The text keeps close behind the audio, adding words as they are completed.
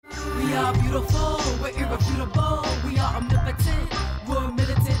are beautiful, we're irrefutable, we are omnipotent, we're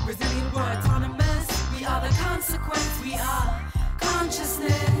militant, resilient, we're autonomous. We are the consequence, we are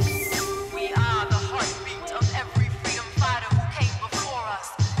consciousness. We are the heartbeat of every freedom fighter who came before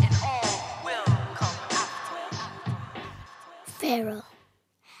us, and all will come after. Feral.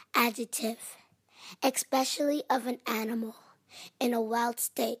 Adjective. Especially of an animal in a wild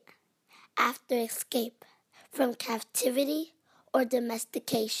state after escape from captivity or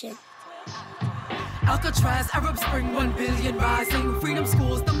domestication. Alcatraz, Arab Spring, 1 billion rising. Freedom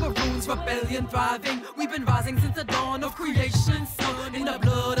schools, the Maroons, rebellion thriving. We've been rising since the dawn of creation. Sun in the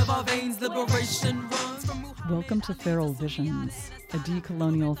blood of our veins, liberation runs from... Welcome to Feral Visions, a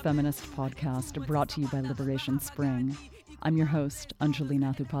decolonial feminist podcast brought to you by Liberation Spring. I'm your host, Anjali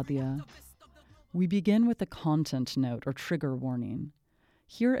Nathupadhyaya. We begin with a content note or trigger warning.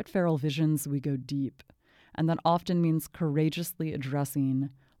 Here at Feral Visions, we go deep, and that often means courageously addressing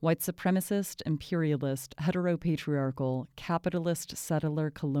white supremacist, imperialist, heteropatriarchal, capitalist,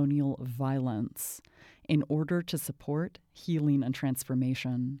 settler, colonial violence in order to support healing and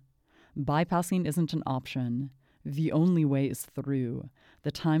transformation. Bypassing isn't an option. The only way is through.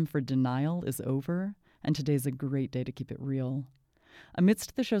 The time for denial is over, and today's a great day to keep it real.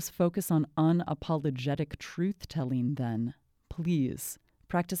 Amidst the show's focus on unapologetic truth-telling, then, please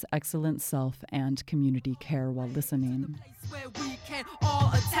practice excellent self and community care while listening. Where we can all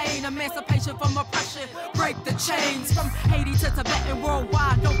attain emancipation from oppression, break the chains from Haiti to Tibet and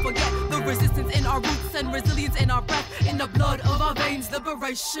worldwide. Don't forget the resistance in our roots and resilience in our breath, in the blood of our veins.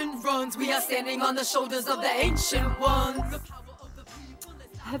 Liberation runs. We are standing on the shoulders of the ancient ones.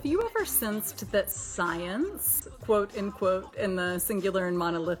 Have you ever sensed that science, quote unquote, in the singular and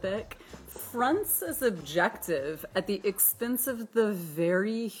monolithic, fronts as objective at the expense of the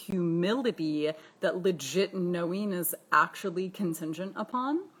very humility that legit knowing is actually contingent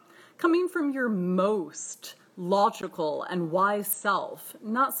upon? Coming from your most logical and wise self,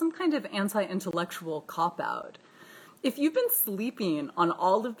 not some kind of anti-intellectual cop-out. If you've been sleeping on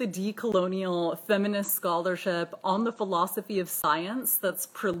all of the decolonial feminist scholarship on the philosophy of science that's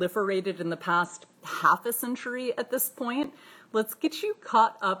proliferated in the past half a century at this point, let's get you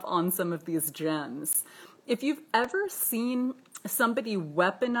caught up on some of these gems. If you've ever seen somebody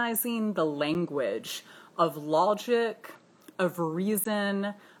weaponizing the language of logic, of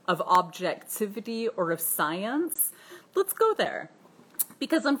reason, of objectivity, or of science, let's go there.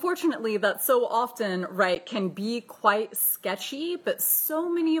 Because unfortunately, that so often, right, can be quite sketchy, but so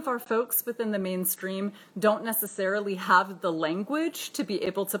many of our folks within the mainstream don't necessarily have the language to be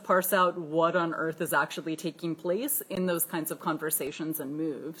able to parse out what on earth is actually taking place in those kinds of conversations and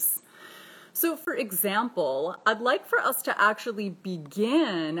moves. So, for example, I'd like for us to actually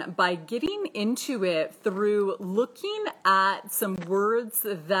begin by getting into it through looking at some words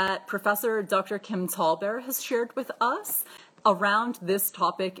that Professor Dr. Kim Tallbear has shared with us around this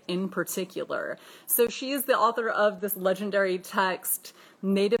topic in particular. So she is the author of this legendary text,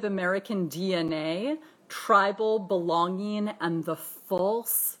 Native American DNA, Tribal Belonging and the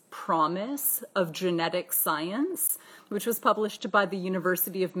False Promise of Genetic Science, which was published by the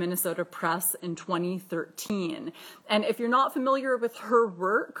University of Minnesota Press in 2013. And if you're not familiar with her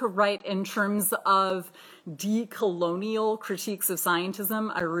work, right, in terms of decolonial critiques of scientism,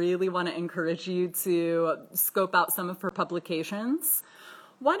 I really want to encourage you to scope out some of her publications.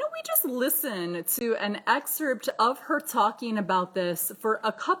 Why don't we just listen to an excerpt of her talking about this for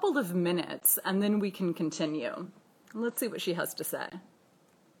a couple of minutes, and then we can continue. Let's see what she has to say.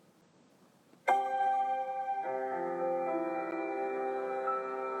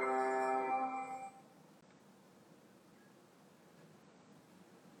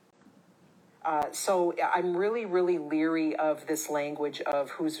 So I'm really, really leery of this language of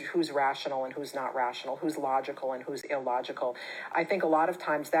who's rational and who's not rational, who's logical and who's illogical. I think a lot of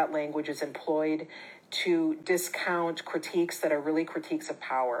times that language is employed to discount critiques that are really critiques of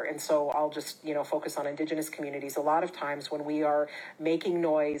power. And so I'll just, focus on Indigenous communities. A lot of times when we are making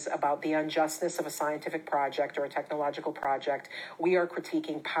noise about the unjustness of a scientific project or a technological project, we are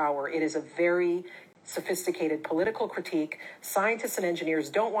critiquing power. It is a very sophisticated political critique. Scientists and engineers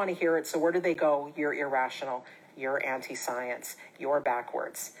don't want to hear it, so where do they go? You're irrational. You're anti-science. You're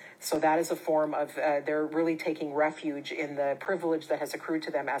backwards. So that is a form of, they're really taking refuge in the privilege that has accrued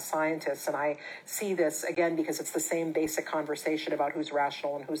to them as scientists. And I see this, again, because it's the same basic conversation about who's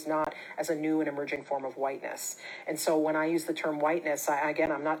rational and who's not as a new and emerging form of whiteness. And so when I use the term whiteness,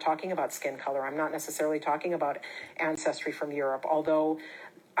 I'm not talking about skin color. I'm not necessarily talking about ancestry from Europe, although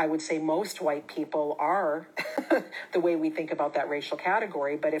I would say most white people are the way we think about that racial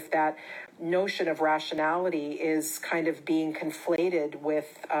category. But if that notion of rationality is kind of being conflated with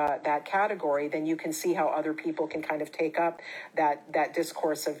that category, then you can see how other people can kind of take up that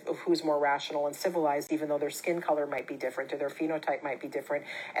discourse of who's more rational and civilized, even though their skin color might be different or their phenotype might be different,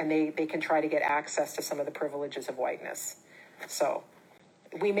 and they can try to get access to some of the privileges of whiteness. So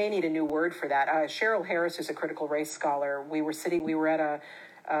we may need a new word for that. Cheryl Harris, who's a critical race scholar, we were at a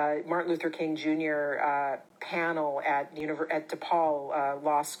Martin Luther King Jr. Panel at DePaul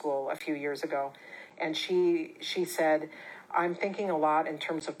Law School a few years ago, and she said, "I'm thinking a lot in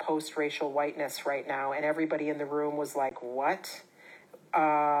terms of post-racial whiteness right now," and everybody in the room was like, "What?"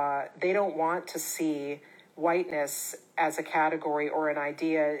 They don't want to see whiteness as a category or an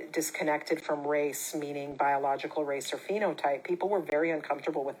idea disconnected from race, meaning biological race or phenotype. People were very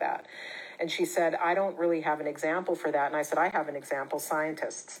uncomfortable with that. And she said, "I don't really have an example for that." And I said, "I have an example,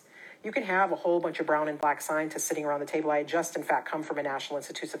 scientists. You can have a whole bunch of brown and black scientists sitting around the table." I had just, in fact, come from a National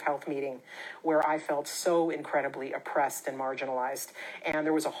Institutes of Health meeting where I felt so incredibly oppressed and marginalized. And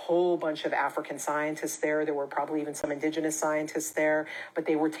there was a whole bunch of African scientists there. There were probably even some indigenous scientists there, but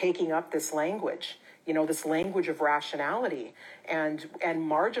they were taking up this language, this language of rationality and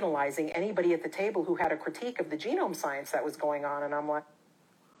marginalizing anybody at the table who had a critique of the genome science that was going on. And I'm like,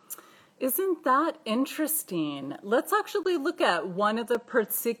 isn't that interesting? Let's actually look at one of the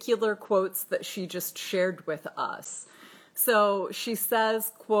particular quotes that she just shared with us. So she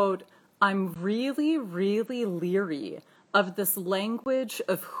says, quote, "I'm really, really leery of this language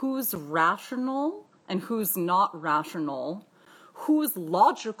of who's rational and who's not rational, who's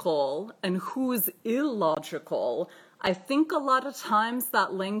logical and who's illogical. I think a lot of times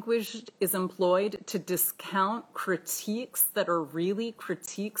that language is employed to discount critiques that are really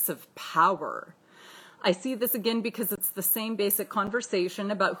critiques of power. I see this again because it's the same basic conversation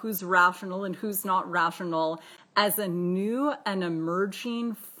about who's rational and who's not rational as a new and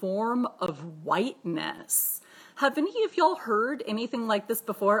emerging form of whiteness." Have any of y'all heard anything like this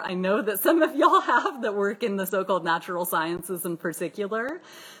before? I know that some of y'all have that work in the so-called natural sciences in particular.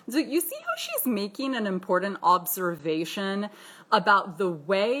 So you see how she's making an important observation about the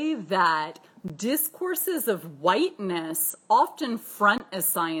way that discourses of whiteness often front as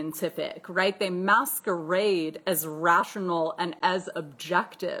scientific, right? They masquerade as rational and as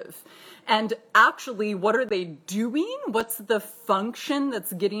objective. And actually, what are they doing? What's the function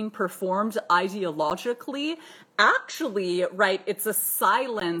that's getting performed ideologically? Actually, right, it's a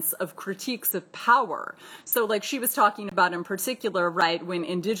silence of critiques of power. So like she was talking about in particular, right, when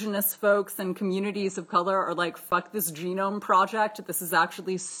indigenous folks and communities of color are like, fuck this genome project, this is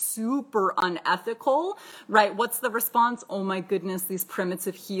actually super unethical, right? What's the response? Oh my goodness, these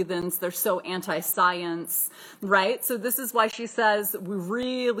primitive heathens, they're so anti-science, right? So this is why she says we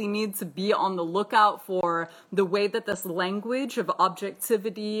really need to be on the lookout for the way that this language of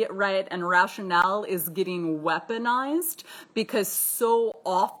objectivity, right, and rationale is getting weaponized, because so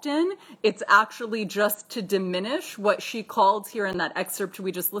often it's actually just to diminish what she called here in that excerpt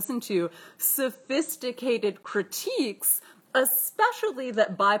we just listened to, sophisticated critiques, especially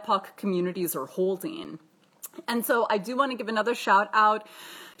that BIPOC communities are holding. And so I do want to give another shout out.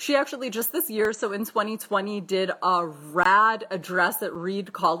 She actually just this year, so in 2020, did a rad address at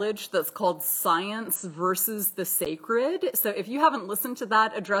Reed College that's called Science versus the Sacred. So if you haven't listened to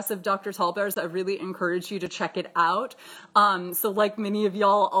that address of Dr. Tallbear's, I really encourage you to check it out. So like many of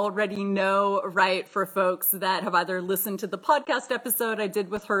y'all already know, right, for folks that have either listened to the podcast episode I did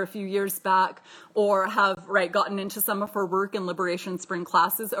with her a few years back or have, right, gotten into some of her work in Liberation Spring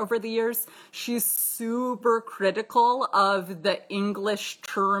classes over the years, she's super critical of the English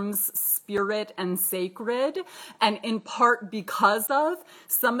terms spirit and sacred, and in part because of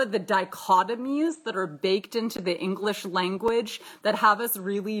some of the dichotomies that are baked into the English language that have us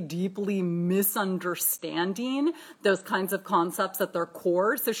really deeply misunderstanding those kinds of concepts at their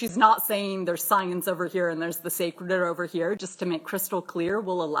core. So she's not saying there's science over here and there's the sacred over here, just to make crystal clear.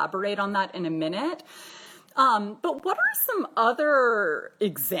 We'll elaborate on that in a minute. But what are some other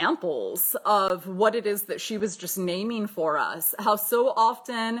examples of what it is that she was just naming for us? How so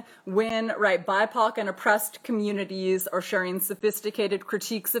often when, right, BIPOC and oppressed communities are sharing sophisticated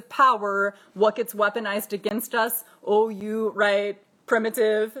critiques of power, what gets weaponized against us? Oh, you, right,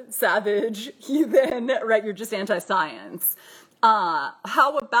 primitive, savage, heathen, right, you're just anti-science.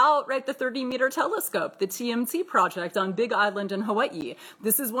 How about, right, the 30-meter telescope, the TMT project on Big Island in Hawaii?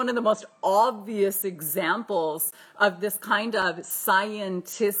 This is one of the most obvious examples of this kind of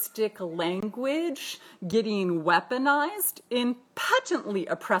scientistic language getting weaponized in patently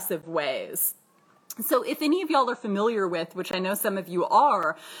oppressive ways. So if any of y'all are familiar with, which I know some of you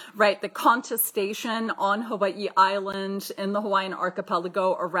are, right, the contestation on Hawaii Island in the Hawaiian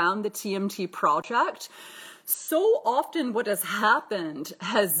archipelago around the TMT project, so often what has happened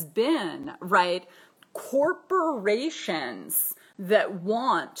has been, right, corporations that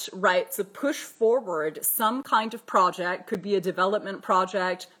want, right, to push forward some kind of project, could be a development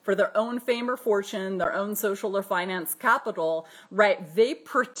project for their own fame or fortune, their own social or finance capital, right? They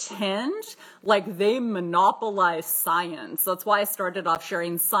pretend like they monopolize science. That's why I started off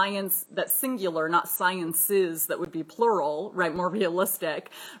sharing science that's singular, not sciences that would be plural, right, more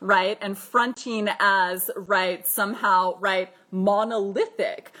realistic, right? And fronting as, right, somehow, right,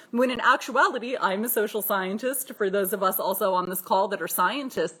 monolithic, when in actuality, I'm a social scientist. For those of us also on this call that are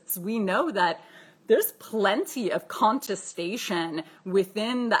scientists, we know that there's plenty of contestation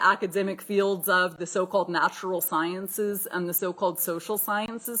within the academic fields of the so-called natural sciences and the so-called social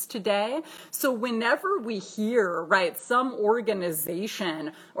sciences today. So whenever we hear, right, some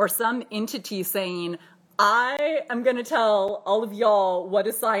organization or some entity saying, I am going to tell all of y'all what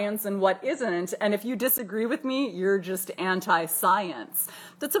is science and what isn't, and if you disagree with me, you're just anti-science.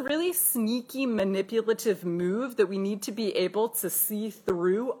 That's a really sneaky, manipulative move that we need to be able to see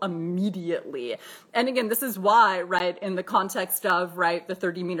through immediately. And again, this is why, right, in the context of, right, the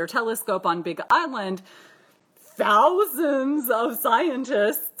 30-meter telescope on Big Island, thousands of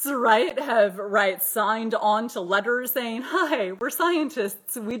scientists, right, have, right, signed on to letters saying, hi, we're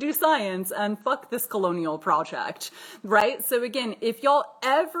scientists, we do science, and fuck this colonial project, right? So again, if y'all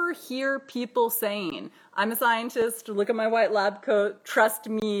ever hear people saying, I'm a scientist, look at my white lab coat, trust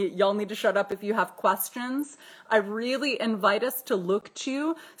me, y'all need to shut up if you have questions, I really invite us to look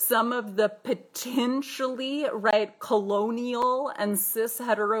to some of the potentially, right, colonial and cis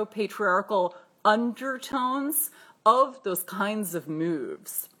heteropatriarchal undertones of those kinds of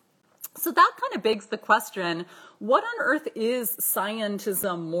moves. So that kind of begs the question, what on earth is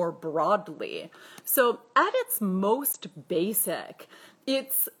scientism more broadly? So at its most basic,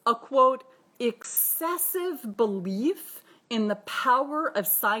 it's a, quote, excessive belief in the power of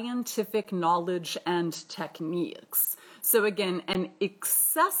scientific knowledge and techniques. So again, an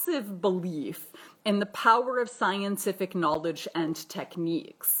excessive belief in the power of scientific knowledge and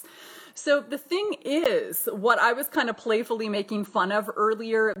techniques. So the thing is, what I was kind of playfully making fun of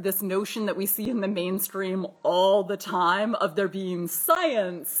earlier, this notion that we see in the mainstream all the time of there being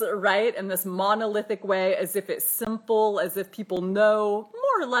science, right? In this monolithic way, as if it's simple, as if people know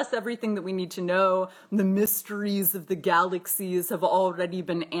more or less everything that we need to know. The mysteries of the galaxies have already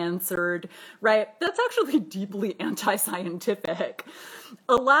been answered, right? That's actually deeply anti-scientific.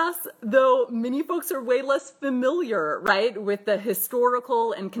 Alas, though many folks are way less familiar, right, with the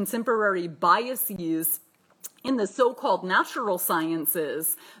historical and contemporary biases in the so-called natural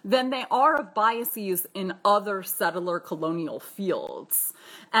sciences than they are of biases in other settler colonial fields.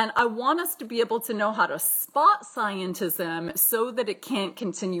 And I want us to be able to know how to spot scientism so that it can't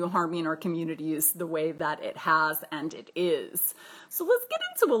continue harming our communities the way that it has and it is. So let's get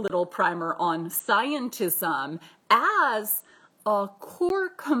into a little primer on scientism as a core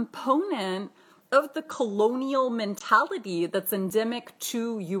component of the colonial mentality that's endemic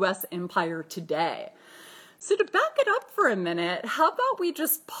to U.S. empire today. So to back it up for a minute, how about we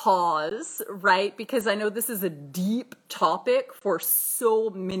just pause, right? Because I know this is a deep topic for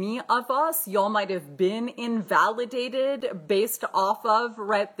so many of us. Y'all might have been invalidated based off of,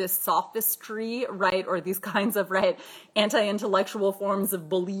 right, this sophistry, right, or these kinds of, right, anti-intellectual forms of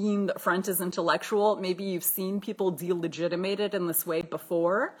bullying that front as intellectual. Maybe you've seen people delegitimated in this way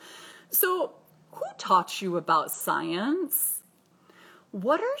before. So who taught you about science?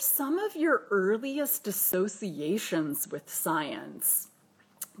 What are some of your earliest associations with science?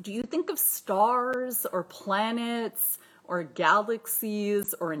 Do you think of stars or planets or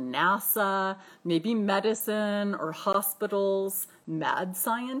galaxies or NASA, maybe medicine or hospitals, mad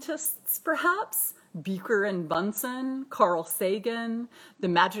scientists perhaps? Beaker and Bunsen, Carl Sagan, the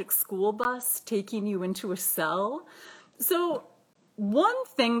magic school bus taking you into a cell? So one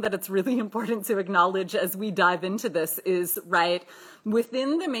thing that it's really important to acknowledge as we dive into this is, right,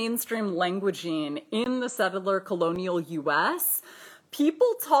 within the mainstream languaging in the settler colonial U.S., people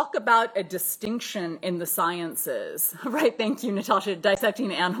talk about a distinction in the sciences, right? Thank you, Natasha.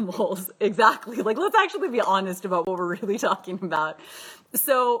 Dissecting animals. Exactly. Like, let's actually be honest about what we're really talking about.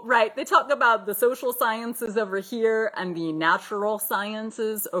 So, right, they talk about the social sciences over here and the natural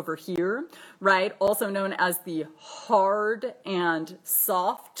sciences over here, right? Also known as the hard and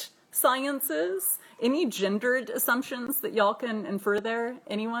soft sciences. Any gendered assumptions that y'all can infer there?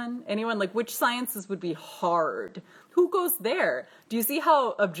 Anyone? Like, which sciences would be hard? Who goes there? Do you see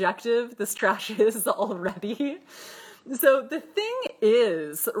how objective this trash is already? So the thing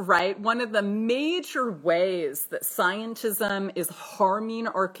is, right, one of the major ways that scientism is harming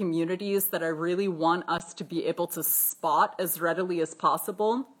our communities that I really want us to be able to spot as readily as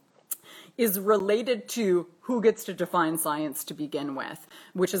possible is related to who gets to define science to begin with,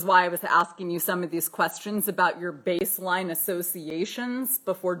 which is why I was asking you some of these questions about your baseline associations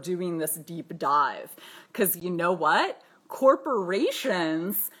before doing this deep dive. Because you know what?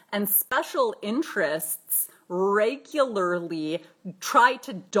 Corporations and special interests regularly try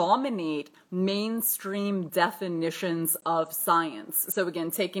to dominate mainstream definitions of science. So again,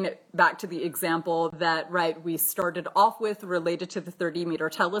 taking it back to the example that, right, we started off with related to the 30-meter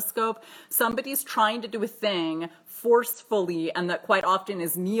telescope, somebody's trying to do a thing forcefully and that quite often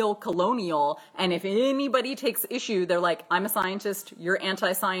is neo-colonial, and if anybody takes issue, they're like, I'm a scientist, you're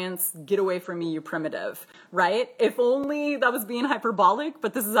anti-science, get away from me, you primitive, right? If only that was being hyperbolic,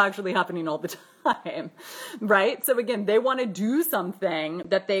 but this is actually happening all the time, right? So again, they want to do something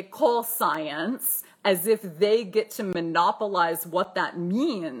that they call science as if they get to monopolize what that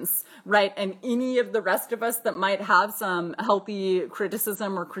means, right? And any of the rest of us that might have some healthy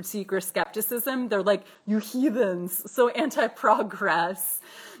criticism or critique or skepticism, they're like, you heathens, so anti-progress.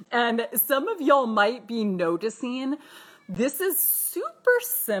 And some of y'all might be noticing this is super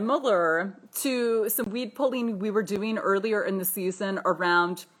similar to some weed pulling we were doing earlier in the season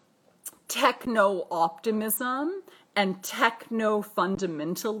around techno-optimism and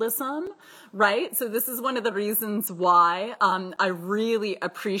techno-fundamentalism, right? So this is one of the reasons why I really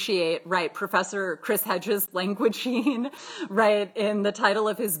appreciate, right, Professor Chris Hedges' languaging, right, in the title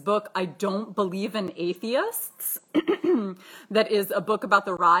of his book, I Don't Believe in Atheists, that is a book about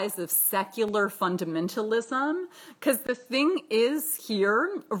the rise of secular fundamentalism. Because the thing is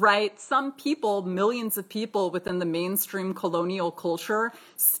here, right, some people, millions of people within the mainstream colonial culture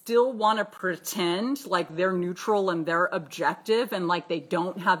still want to pretend like they're neutral and they're objective and like they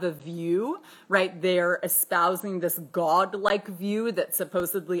don't have a view, right? They're espousing this godlike view that's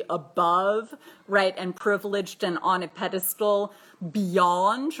supposedly above, right, and privileged and on a pedestal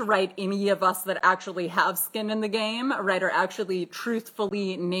beyond, right, any of us that actually have skin in the game, right, are actually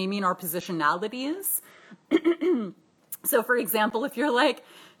truthfully naming our positionalities. So, for example, if you're like,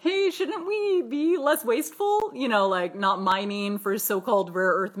 hey, shouldn't we be less wasteful? You know, like not mining for so-called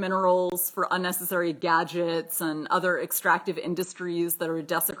rare earth minerals, for unnecessary gadgets and other extractive industries that are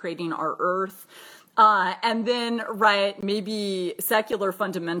desecrating our earth. And then, right, maybe secular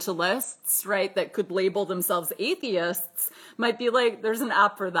fundamentalists, right, that could label themselves atheists might be like, there's an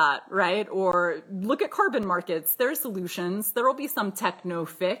app for that, right? Or look at carbon markets. There are solutions. There will be some techno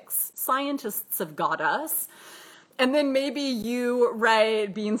fix. Scientists have got us. And then maybe you,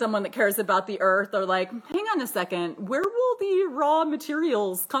 right, being someone that cares about the earth, are like, hang on a second, where will the raw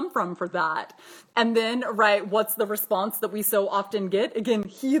materials come from for that? And then, right, what's the response that we so often get? Again,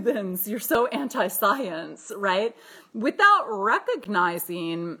 heathens, you're so anti-science, right? Without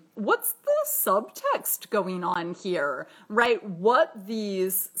recognizing what's the subtext going on here, right? What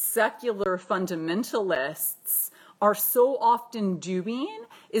these secular fundamentalists are so often doing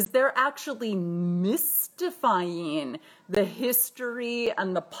is they're actually mystifying the history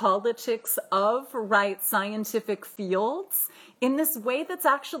and the politics of, right, scientific fields in this way that's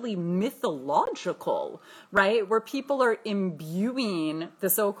actually mythological, right, where people are imbuing the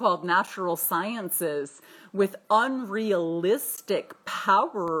so-called natural sciences with unrealistic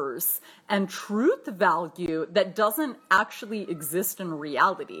powers and truth value that doesn't actually exist in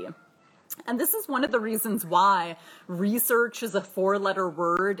reality. And this is one of the reasons why research is a four-letter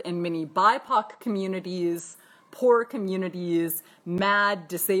word in many BIPOC communities, poor communities, mad,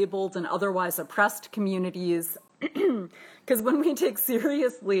 disabled, and otherwise oppressed communities. Because when we take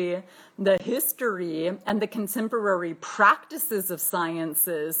seriously the history and the contemporary practices of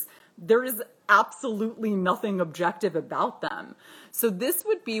sciences, there is absolutely nothing objective about them. So this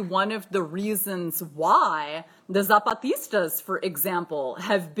would be one of the reasons why the Zapatistas, for example,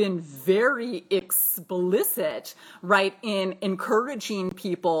 have been very explicit, right, in encouraging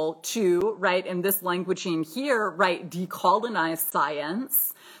people to, right, in this languaging here, right, decolonize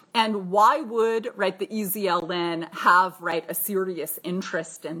science. And why would, right, the EZLN have, right, a serious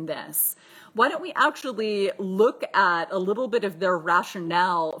interest in this? Why don't we actually look at a little bit of their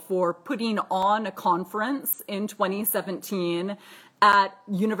rationale for putting on a conference in 2017 at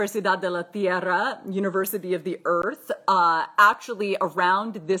Universidad de la Tierra, University of the Earth, actually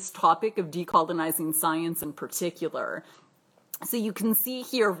around this topic of decolonizing science in particular. So you can see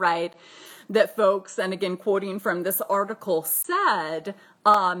here, right, that folks, and again, quoting from this article, said,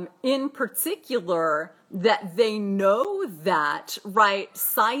 in particular, that they know that, right,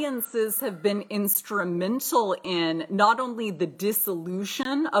 sciences have been instrumental in not only the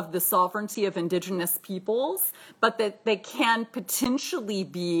dissolution of the sovereignty of indigenous peoples, but that they can potentially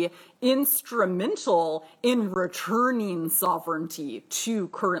be instrumental in returning sovereignty to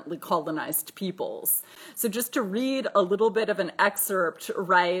currently colonized peoples. So just to read a little bit of an excerpt,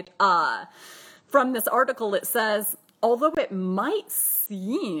 right, from this article, it says, although it might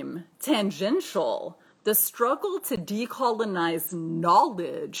seem tangential, the struggle to decolonize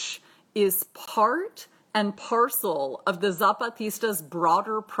knowledge is part and parcel of the Zapatistas'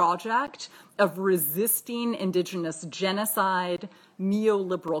 broader project of resisting indigenous genocide,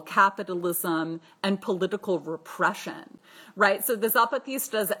 neoliberal capitalism, and political repression, right? So the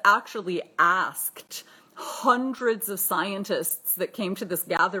Zapatistas actually asked hundreds of scientists that came to this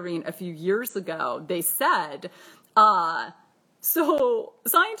gathering a few years ago, they said, so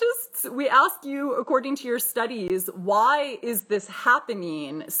scientists, we ask you, according to your studies, why is this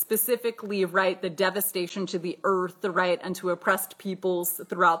happening? Specifically, right, the devastation to the earth, right, and to oppressed peoples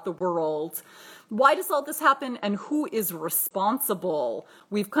throughout the world. Why does all this happen, and who is responsible?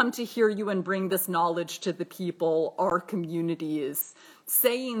 We've come to hear you and bring this knowledge to the people, our communities,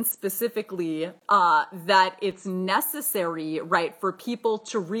 saying specifically that it's necessary, right, for people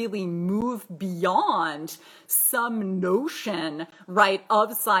to really move beyond some notion, right,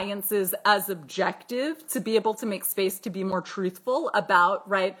 of sciences as objective, to be able to make space to be more truthful about,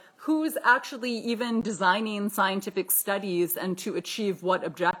 right, who's actually even designing scientific studies and to achieve what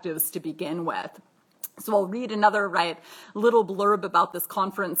objectives to begin with. So I'll read another, right, little blurb about this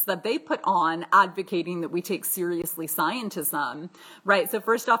conference that they put on advocating that we take seriously scientism, right? So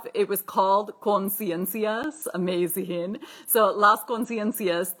first off, it was called Conciencias, amazing. So Las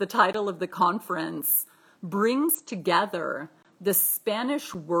Conciencias, the title of the conference, brings together the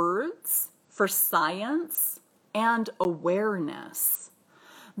Spanish words for science and awareness.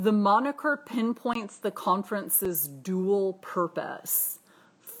 The moniker pinpoints the conference's dual purpose.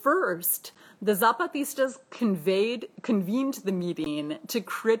 First, the Zapatistas convened the meeting to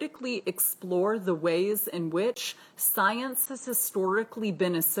critically explore the ways in which science has historically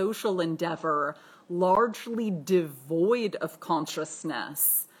been a social endeavor largely devoid of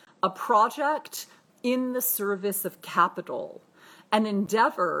consciousness, a project in the service of capital, an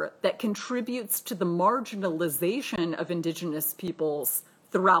endeavor that contributes to the marginalization of indigenous peoples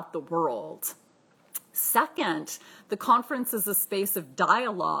throughout the world. Second, the conference is a space of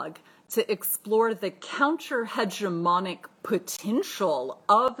dialogue to explore the counter-hegemonic potential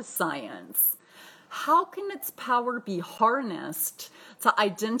of science. How can its power be harnessed to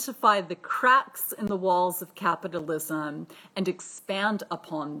identify the cracks in the walls of capitalism and expand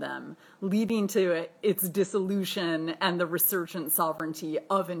upon them, leading to its dissolution and the resurgent sovereignty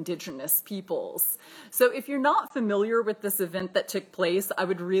of indigenous peoples? So if you're not familiar with this event that took place, I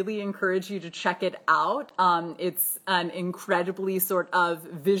would really encourage you to check it out. It's an incredibly sort of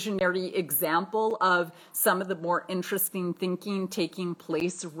visionary example of some of the more interesting thinking taking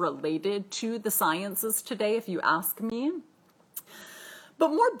place related to the sciences today, if you ask me. But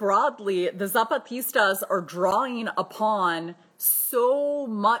more broadly, the Zapatistas are drawing upon so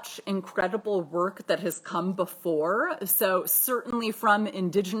much incredible work that has come before. So certainly from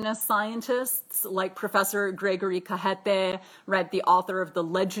indigenous scientists like Professor Gregory Cajete, right, the author of the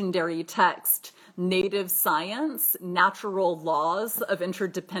legendary text, Native Science, Natural Laws of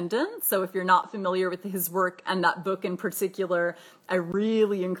Interdependence. So if you're not familiar with his work and that book in particular, I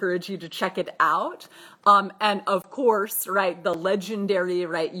really encourage you to check it out. And of course, right, the legendary,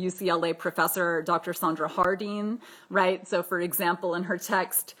 right, UCLA professor, Dr. Sandra Harding, right? So for example, in her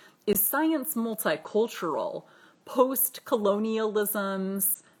text, Is Science Multicultural?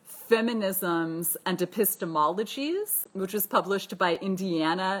 Post-Colonialisms, Feminisms, and Epistemologies, which was published by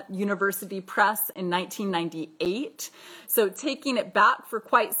Indiana University Press in 1998. So taking it back for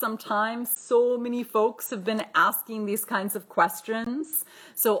quite some time, so many folks have been asking these kinds of questions.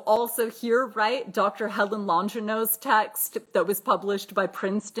 So also here, right, Dr. Helen Longino's text that was published by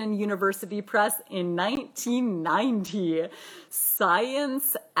Princeton University Press in 1990,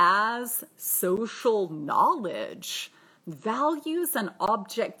 Science as Social Knowledge. Values and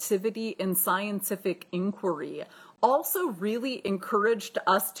objectivity in scientific inquiry also really encouraged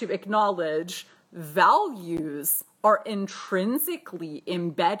us to acknowledge values are intrinsically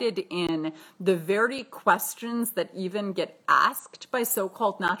embedded in the very questions that even get asked by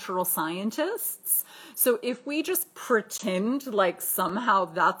so-called natural scientists. So if we just pretend like somehow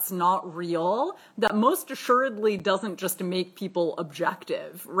that's not real, that most assuredly doesn't just make people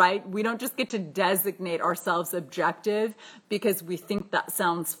objective, right? We don't just get to designate ourselves objective because we think that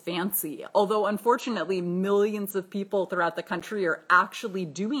sounds fancy. Although unfortunately, millions of people throughout the country are actually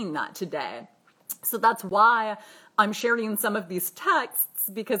doing that today. So that's why I'm sharing some of these texts,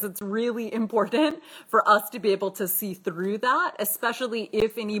 because it's really important for us to be able to see through that, especially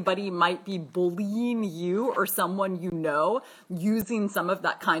if anybody might be bullying you or someone you know using some of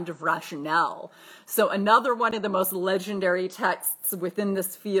that kind of rationale. So another one of the most legendary texts within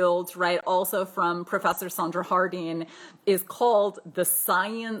this field, right, also from Professor Sandra Harding, is called The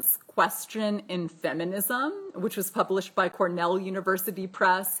Science Question in Feminism, which was published by Cornell University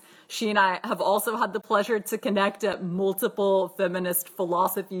Press. She and I have also had the pleasure to connect at multiple feminist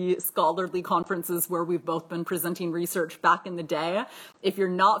philosophy scholarly conferences where we've both been presenting research back in the day. If you're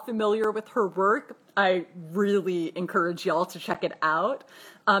not familiar with her work, I really encourage y'all to check it out.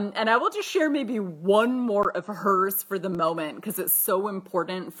 And I will just share maybe one more of hers for the moment, because it's so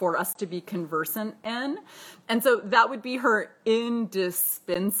important for us to be conversant in. And so that would be her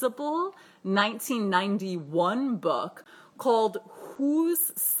indispensable 1991 book called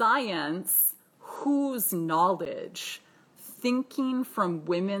Whose Science, Whose Knowledge? Thinking from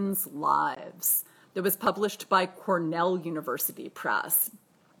Women's Lives, that was published by Cornell University Press.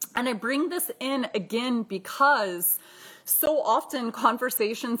 And I bring this in again because so often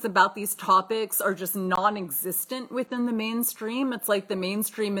conversations about these topics are just non-existent within the mainstream. It's like the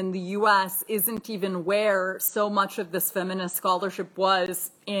mainstream in the US isn't even where so much of this feminist scholarship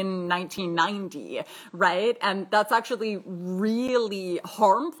was in 1990, right? And that's actually really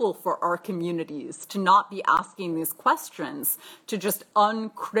harmful for our communities to not be asking these questions, to just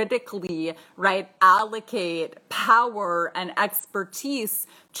uncritically, right, allocate power and expertise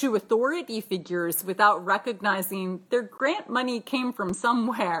to authority figures without recognizing their grant money came from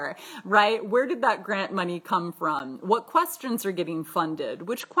somewhere, right? Where did that grant money come from? What questions are getting funded?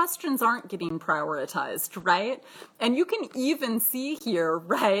 Which questions aren't getting prioritized, right? And you can even see here,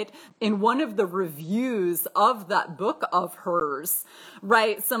 right, in one of the reviews of that book of hers,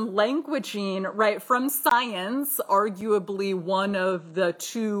 right, some languaging, right, from Science, arguably one of the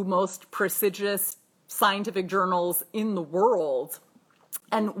two most prestigious scientific journals in the world.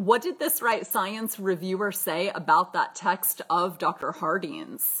 And what did this, right, Science reviewer say about that text of Dr.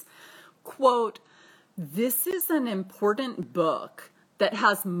 Harding's? Quote, "This is an important book that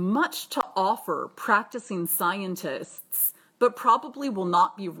has much to offer practicing scientists, but probably will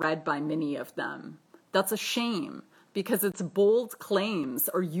not be read by many of them. That's a shame, because its bold claims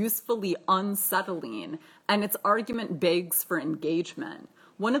are usefully unsettling, and its argument begs for engagement.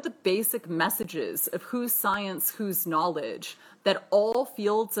 One of the basic messages of Whose Science, Whose Knowledge, that all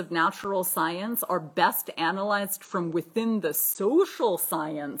fields of natural science are best analyzed from within the social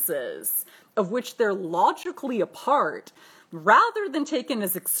sciences, of which they're logically a part, rather than taken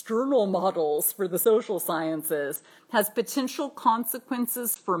as external models for the social sciences, has potential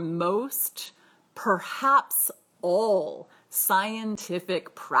consequences for most, perhaps all,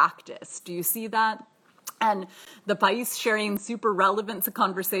 scientific practice." Do you see that? And the Pais sharing super relevant to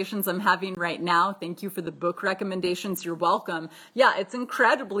conversations I'm having right now. Thank you for the book recommendations. You're welcome. Yeah, it's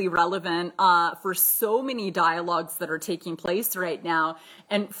incredibly relevant for so many dialogues that are taking place right now.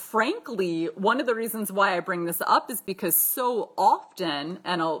 And frankly, one of the reasons why I bring this up is because so often,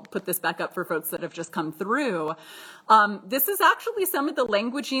 and I'll put this back up for folks that have just come through, this is actually some of the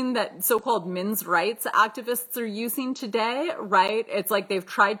languaging that so-called men's rights activists are using today, right? It's like they've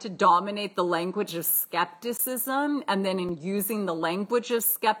tried to dominate the language of skepticism, and then in using the language of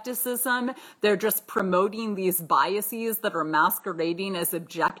skepticism, they're just promoting these biases that are masquerading as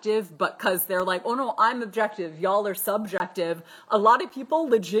objective, but because they're like, oh no, I'm objective, y'all are subjective. A lot of people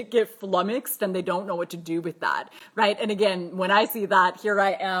legit get flummoxed and they don't know what to do with that, right? And again, when I see that, here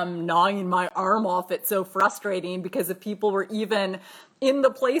I am gnawing my arm off. It's so frustrating, because if people were even in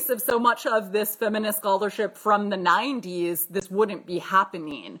the place of so much of this feminist scholarship from the 90s, this wouldn't be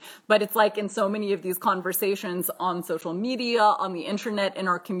happening. But it's like in so many of these conversations on social media, on the internet, in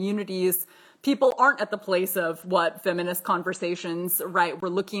our communities, people aren't at the place of what feminist conversations, right, we're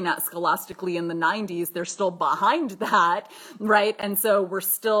looking at scholastically in the 90s. They're still behind that, right? And so we're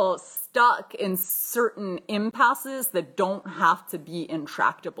still stuck in certain impasses that don't have to be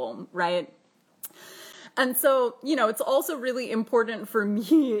intractable, right? And so, it's also really important for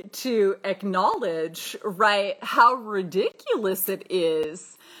me to acknowledge, right, how ridiculous it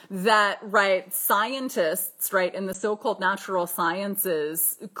is that, right, scientists, right, in the so-called natural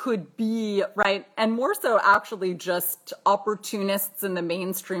sciences could be, right, and more so actually just opportunists in the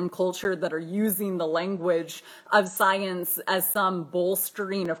mainstream culture that are using the language of science as some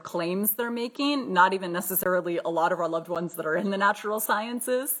bolstering of claims they're making, not even necessarily a lot of our loved ones that are in the natural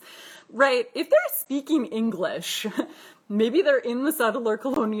sciences. Right, if they're speaking English, maybe they're in the settler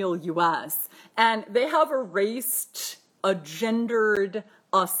colonial US, and they have a raced, a gendered,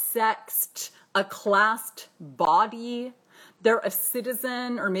 a sexed, a classed body. They're a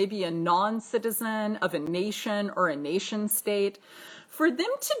citizen or maybe a non-citizen of a nation or a nation state. For them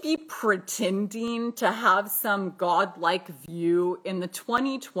to be pretending to have some godlike view in the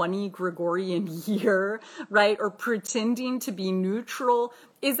 2020 Gregorian year, right, or pretending to be neutral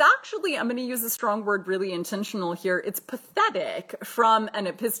is actually, I'm going to use a strong word, really intentional here, it's pathetic from an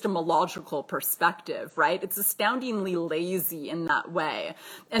epistemological perspective, right? It's astoundingly lazy in that way.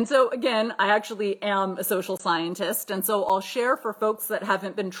 And so again, I actually am a social scientist, and so I'll share for folks that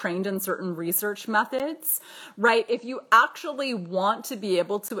haven't been trained in certain research methods, right? If you actually want to be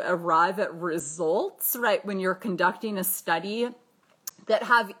able to arrive at results, right, when you're conducting a study that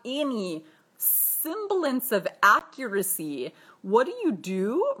have any semblance of accuracy, what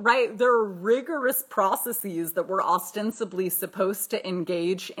do? Right? There are rigorous processes that we're ostensibly supposed to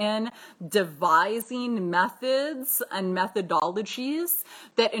engage in, devising methods and methodologies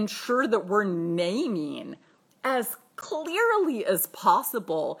that ensure that we're naming as clearly as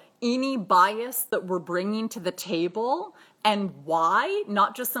possible any bias that we're bringing to the table and why,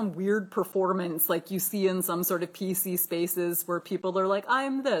 not just some weird performance like you see in some sort of PC spaces where people are like, I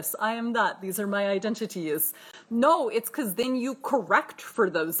am this, I am that, these are my identities. No, it's because then you correct for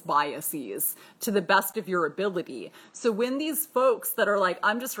those biases to the best of your ability. So when these folks that are like,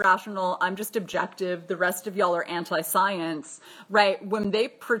 I'm just rational, I'm just objective, the rest of y'all are anti-science, right? When they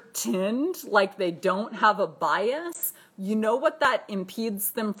pretend like they don't have a bias, you know what that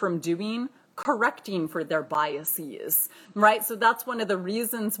impedes them from doing? Correcting for their biases, right? So that's one of the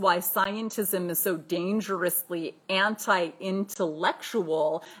reasons why scientism is so dangerously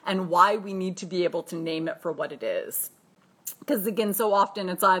anti-intellectual and why we need to be able to name it for what it is. Because again, so often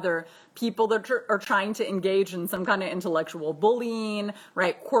it's either people that are trying to engage in some kind of intellectual bullying,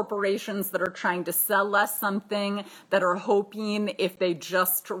 right? Corporations that are trying to sell us something, that are hoping if they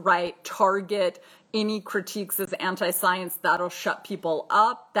just, right, target any critiques as anti-science, that'll shut people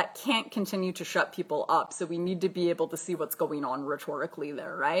up. That can't continue to shut people up. So we need to be able to see what's going on rhetorically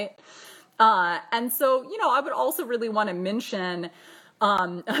there, right? And so, I would also really want to mention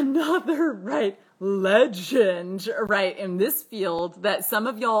another, right, legend, right, in this field that some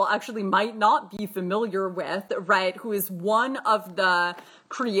of y'all actually might not be familiar with, right, who is one of the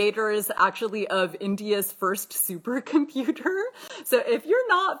creators actually of India's first supercomputer. So if you're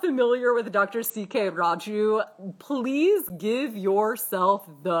not familiar with Dr. C.K. Raju, please give yourself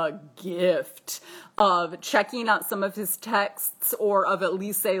the gift of checking out some of his texts or of at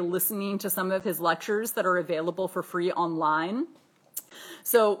least, say, listening to some of his lectures that are available for free online.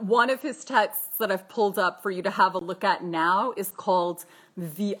 So one of his texts that I've pulled up for you to have a look at now is called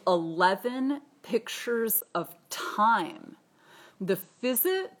The 11 Pictures of Time: The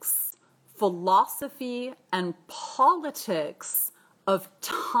Physics, Philosophy, and Politics of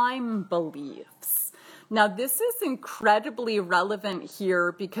Time Beliefs. Now, this is incredibly relevant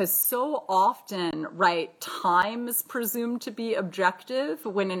here because so often, right, time is presumed to be objective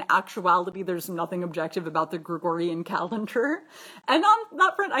when in actuality there's nothing objective about the Gregorian calendar. And on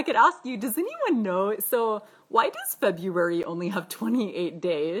that front, I could ask you, does anyone know, so why does February only have 28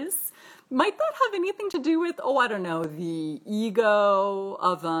 days? Might that have anything to do with, I don't know, the ego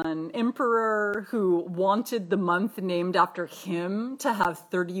of an emperor who wanted the month named after him to have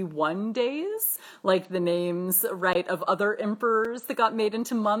 31 days, like the names, right, of other emperors that got made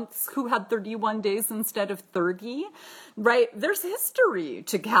into months who had 31 days instead of 30, right? There's history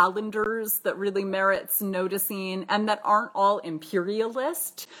to calendars that really merits noticing and that aren't all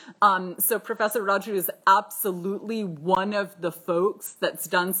imperialist. So Professor Raju is absolutely one of the folks that's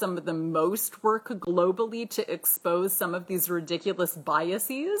done some of the most work globally to expose some of these ridiculous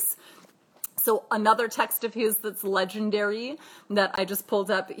biases. So another text of his that's legendary that I just pulled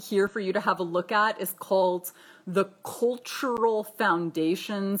up here for you to have a look at is called The Cultural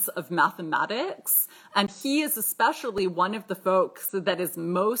Foundations of Mathematics. And he is especially one of the folks that is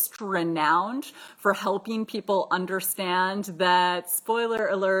most renowned for helping people understand that, spoiler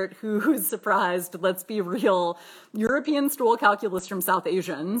alert, who's surprised, let's be real, Europeans stole calculus from South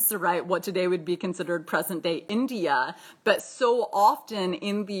Asians, right? What today would be considered present-day India. But so often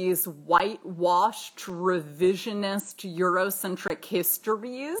in these whitewashed, revisionist, Eurocentric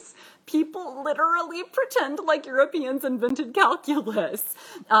histories, people literally pretend like Europeans invented calculus.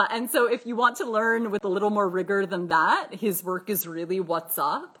 And so if you want to learn with a little more rigor than that, his work is really what's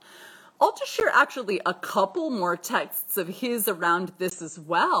up. I'll just share actually a couple more texts of his around this as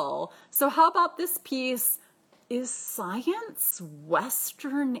well. So how about this piece? Is science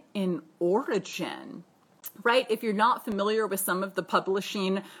Western in origin? Right, if you're not familiar with some of the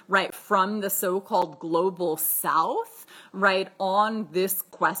publishing, right, from the so-called global South, right, on this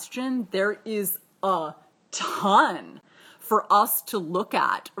question, there is a ton for us to look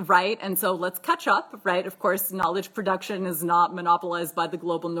at, right? And so let's catch up, right? Of course, knowledge production is not monopolized by the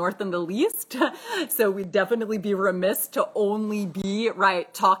global North in the least. So we'd definitely be remiss to only be,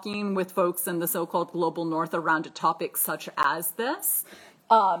 right, talking with folks in the so-called global North around a topic such as this.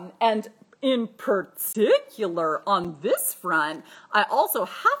 And in particular, on this front, I also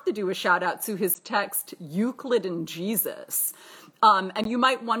have to do a shout out to his text, Euclid and Jesus. And you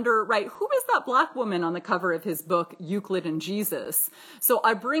might wonder, right, who is that Black woman on the cover of his book, Euclid and Jesus? So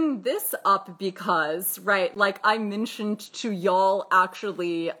I bring this up because, right, like I mentioned to y'all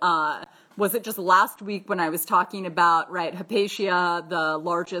actually, was it just last week when I was talking about, right, Hypatia, the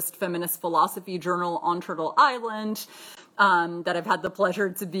largest feminist philosophy journal on Turtle Island, that I've had the pleasure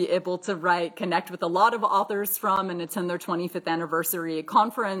to be able to, right, connect with a lot of authors from and attend their 25th anniversary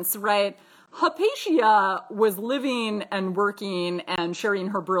conference, right? Hypatia was living and working and sharing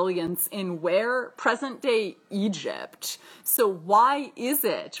her brilliance in where? Present-day Egypt. So why is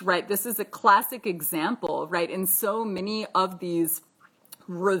it, right? This is a classic example, right? In so many of these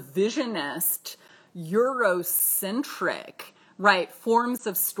revisionist, Eurocentric, right, forms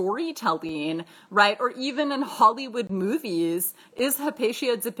of storytelling, right, or even in Hollywood movies, is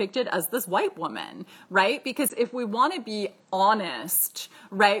Hypatia depicted as this white woman, right? Because if we want to be honest,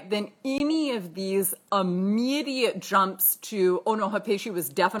 right, then any of these immediate jumps to, oh no, Hypatia was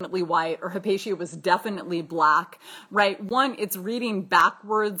definitely white or Hypatia was definitely Black, right? One, it's reading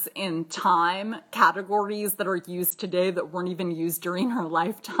backwards in time categories that are used today that weren't even used during her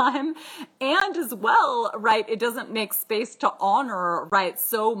lifetime. And as well, right, it doesn't make space to honor, right,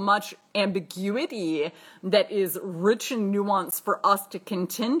 so much ambiguity that is rich in nuance for us to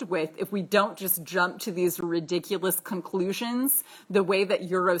contend with if we don't just jump to these ridiculous conclusions the way that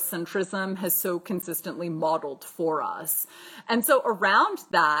Eurocentrism has so consistently modeled for us. And so around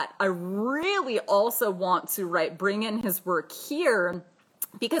that, I really also want to, right, bring in his work here,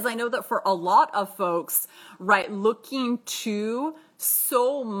 because I know that for a lot of folks, right, looking to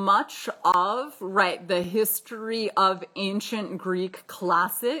so much of, right, the history of ancient Greek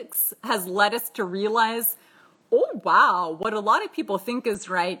classics has led us to realize, oh, wow, what a lot of people think is,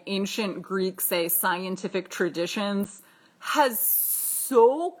 right, ancient Greek, say, scientific traditions has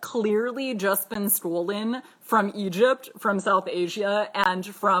so clearly just been stolen from Egypt, from South Asia, and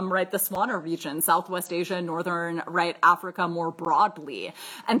from, right, the Swana region, Southwest Asia, Northern, right, Africa more broadly.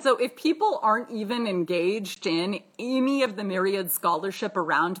 And so if people aren't even engaged in any of the myriad scholarship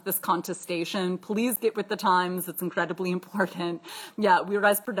around this contestation, please get with the times. It's incredibly important. Yeah, We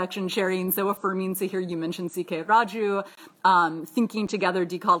Rise production sharing, so affirming to hear you mention CK Raju, Thinking Together,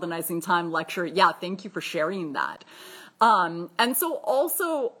 Decolonizing Time lecture. Yeah, thank you for sharing that. And so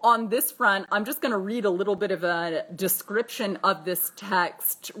also on this front, I'm just going to read a little bit of a description of this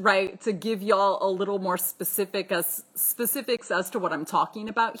text, right, to give y'all a little more specifics as to what I'm talking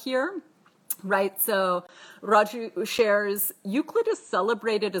about here. Right, so Raju shares, Euclid is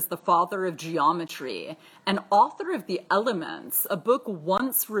celebrated as the father of geometry, and author of The Elements, a book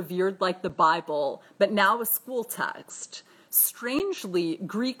once revered like the Bible, but now a school text. Strangely,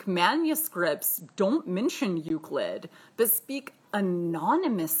 Greek manuscripts don't mention Euclid, but speak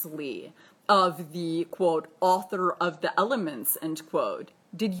anonymously of the, quote, author of The Elements, end quote.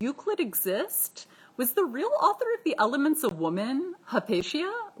 Did Euclid exist? Was the real author of The Elements a woman, Hypatia?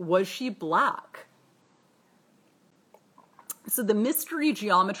 Was she Black? So the mystery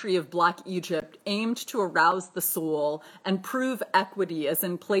geometry of Black Egypt aimed to arouse the soul and prove equity, as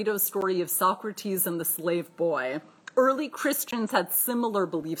in Plato's story of Socrates and the slave boy, Early Christians had similar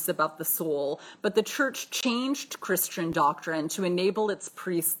beliefs about the soul, but the church changed Christian doctrine to enable its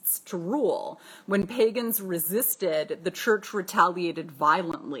priests to rule. When pagans resisted, the church retaliated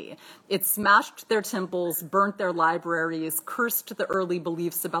violently. It smashed their temples, burnt their libraries, cursed the early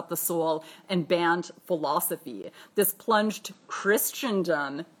beliefs about the soul, and banned philosophy. This plunged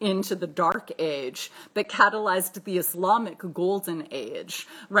Christendom into the Dark Age, but catalyzed the Islamic Golden Age,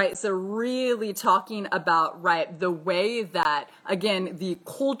 right? So really talking about, right, the way that, again, the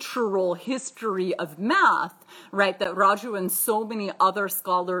cultural history of math, right, that Raju and so many other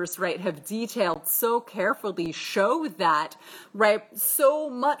scholars, right, have detailed so carefully show that, right, so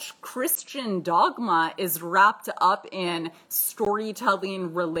much Christian dogma is wrapped up in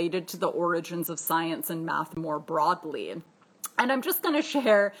storytelling related to the origins of science and math more broadly. And I'm just going to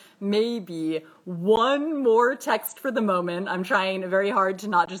share maybe one more text for the moment. I'm trying very hard to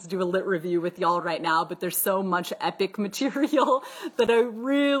not just do a lit review with y'all right now, but there's so much epic material that I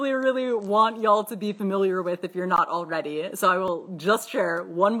really, really want y'all to be familiar with if you're not already. So I will just share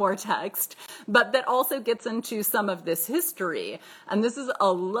one more text, but that also gets into some of this history. And this is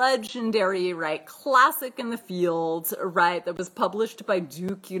a legendary, right, classic in the field, right, that was published by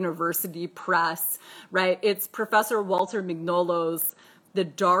Duke University Press, right? It's Professor Walter Mignolo's The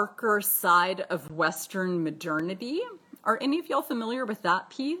Darker Side of Western Modernity. Are any of y'all familiar with that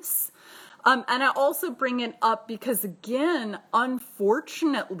piece? And I also bring it up because, again,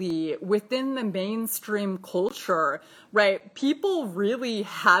 unfortunately, within the mainstream culture, right, people really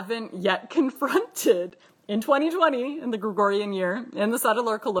haven't yet confronted in 2020, in the Gregorian year, in the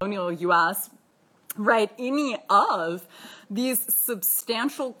settler colonial US, right, any of these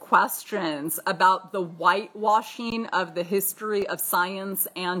substantial questions about the whitewashing of the history of science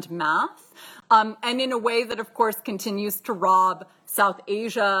and math, and in a way that, of course, continues to rob South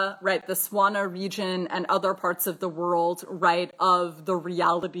Asia, right, the Swana region and other parts of the world, right, of the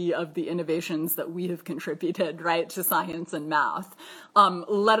reality of the innovations that we have contributed, right, to science and math.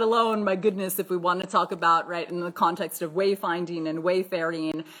 Let alone, my goodness, if we want to talk about, right, in the context of wayfinding and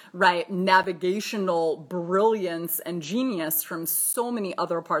wayfaring, right, navigational brilliance and genius from so many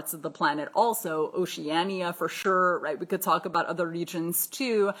other parts of the planet, also Oceania for sure, right? We could talk about other regions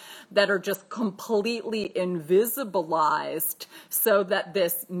too that are just completely invisibilized so that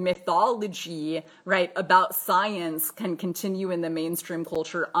this mythology, right, about science can continue in the mainstream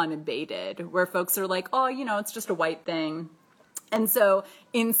culture unabated, where folks are like, oh, you know, it's just a white thing. And so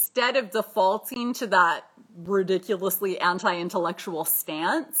instead of defaulting to that ridiculously anti-intellectual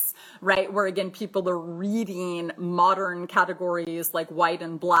stance, right, where again people are reading modern categories like white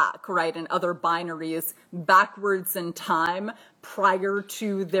and black, right, and other binaries backwards in time prior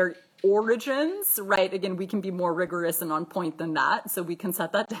to their origins, right? Again, we can be more rigorous and on point than that, so we can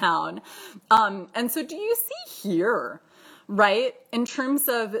set that down. And so do you see here, right, in terms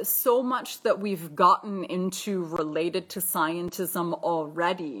of so much that we've gotten into related to scientism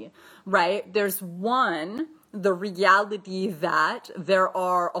already, right? There's one, the reality that there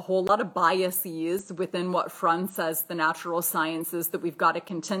are a whole lot of biases within what Franz says the natural sciences that we've got to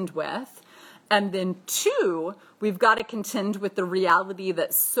contend with. And then two, we've got to contend with the reality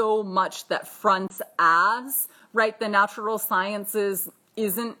that so much that fronts as, right, the natural sciences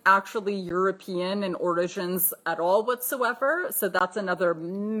isn't actually European in origins at all whatsoever. So that's another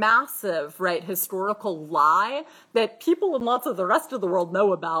massive, right, historical lie that people in lots of the rest of the world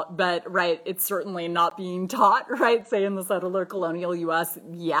know about, but, right, it's certainly not being taught, right, say in the settler colonial US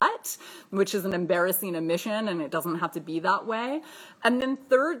yet, which is an embarrassing omission, and it doesn't have to be that way. And then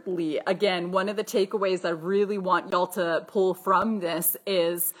thirdly, again, one of the takeaways I really want y'all to pull from this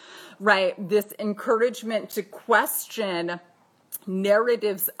is, right, this encouragement to question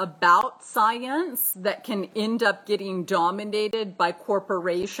narratives about science that can end up getting dominated by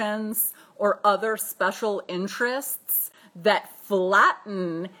corporations or other special interests that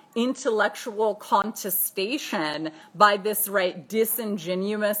flatten intellectual contestation by this, right,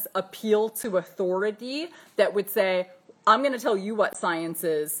 disingenuous appeal to authority that would say, I'm going to tell you what science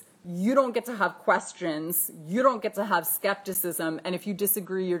is. You don't get to have questions. You don't get to have skepticism. And if you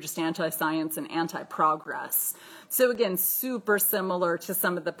disagree, you're just anti-science and anti-progress. So again, super similar to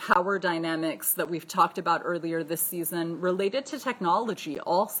some of the power dynamics that we've talked about earlier this season related to technology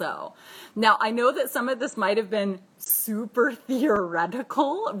also. Now, I know that some of this might have been super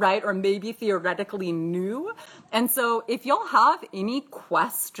theoretical, right? Or maybe theoretically new. And so if y'all have any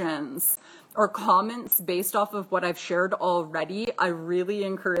questions or comments based off of what I've shared already, I really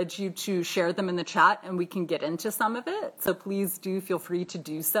encourage you to share them in the chat and we can get into some of it. So please do feel free to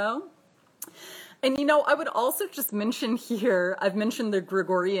do so. And, I would also just mention here, I've mentioned the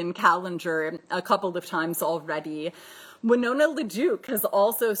Gregorian calendar a couple of times already. Winona LaDuke has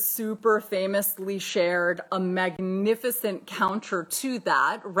also super famously shared a magnificent counter to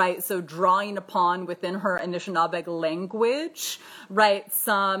that, right? So drawing upon within her Anishinaabeg language, right,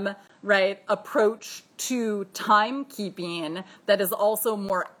 some, right, approach to timekeeping that is also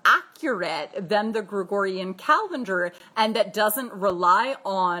more accurate than the Gregorian calendar, and that doesn't rely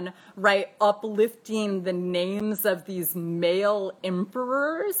on, right, uplifting the names of these male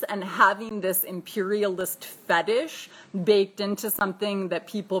emperors and having this imperialist fetish baked into something that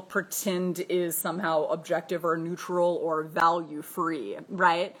people pretend is somehow objective or neutral or value-free,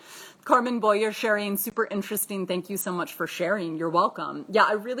 right? Carmen Boyer sharing, super interesting. Thank you so much for sharing. You're welcome. Yeah,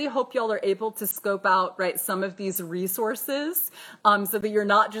 I really hope y'all are able to scope out, right, some of these resources so that you're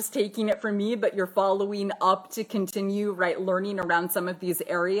not just taking it from me, but you're following up to continue, right, learning around some of these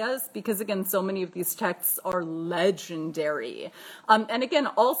areas, because again, so many of these texts are legendary. And again,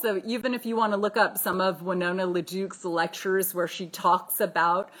 also, even if you want to look up some of Winona LaDuke's lectures where she talks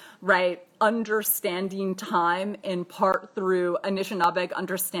about, right, understanding time in part through Anishinaabe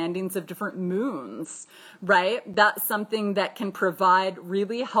understandings of different moons, right? That's something that can provide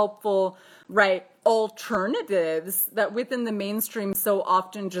really helpful, right, alternatives that within the mainstream so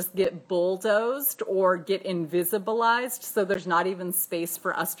often just get bulldozed or get invisibilized, so there's not even space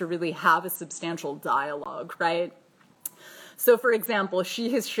for us to really have a substantial dialogue, right? So, for example,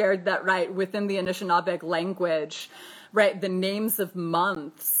 she has shared that, right, within the Anishinaabe language, right, the names of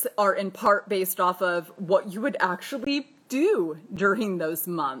months are in part based off of what you would actually do during those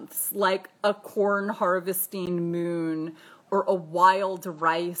months, like a corn harvesting moon or a wild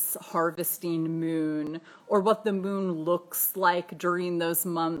rice harvesting moon, or what the moon looks like during those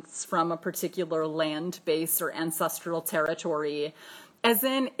months from a particular land base or ancestral territory. As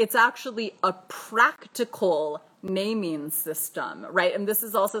in, it's actually a practical naming system, right? And this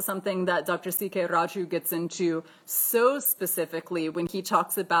is also something that Dr. C.K. Raju gets into so specifically when he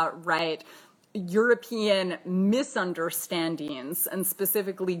talks about, right, European misunderstandings, and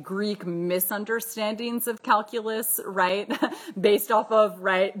specifically Greek misunderstandings of calculus, right, based off of,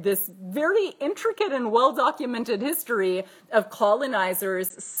 right, this very intricate and well-documented history of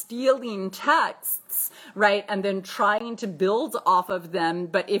colonizers stealing texts, right, and then trying to build off of them,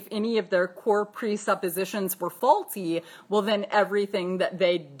 but if any of their core presuppositions were faulty, well, then everything that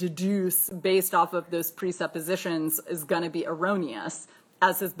they deduce based off of those presuppositions is going to be erroneous,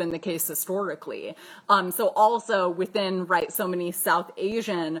 as has been the case historically. So also within, right, so many South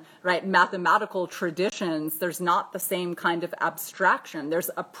Asian, right, mathematical traditions, there's not the same kind of abstraction. There's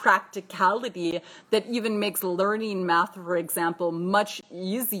a practicality that even makes learning math, for example, much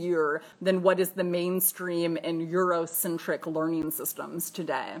easier than what is the mainstream in Eurocentric learning systems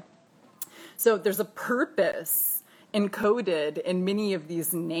today. So there's a purpose encoded in many of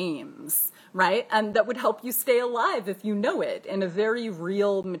these names, right? And that would help you stay alive if you know it in a very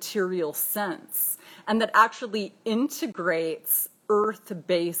real material sense. And that actually integrates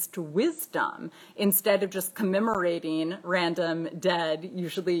earth-based wisdom instead of just commemorating random dead,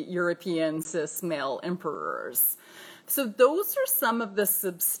 usually European cis male emperors. So those are some of the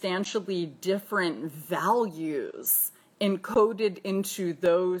substantially different values encoded into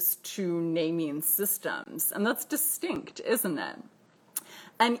those two naming systems. And that's distinct, isn't it?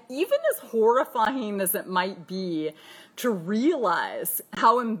 And even as horrifying as it might be to realize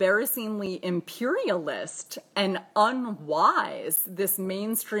how embarrassingly imperialist and unwise this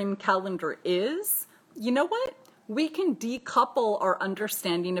mainstream calendar is, you know what? We can decouple our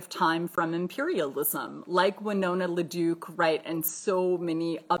understanding of time from imperialism, like Winona LaDuke, right, and so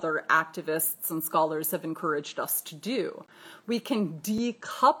many other activists and scholars have encouraged us to do. We can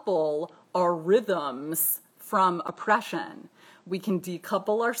decouple our rhythms from oppression. We can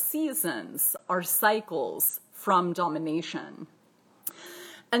decouple our seasons, our cycles from domination.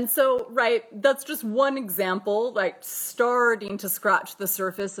 And so, right, that's just one example, like starting to scratch the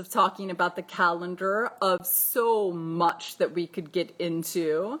surface of talking about the calendar of so much that we could get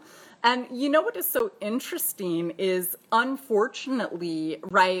into. And you know what is so interesting is, unfortunately,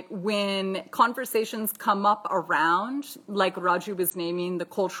 right, when conversations come up around, like Raju was naming, the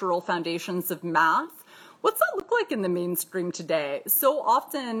cultural foundations of math, what's that look like in the mainstream today? So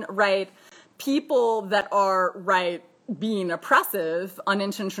often, right, people that are, right, being oppressive,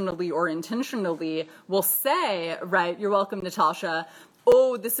 unintentionally or intentionally, will say, right, you're welcome, Natasha,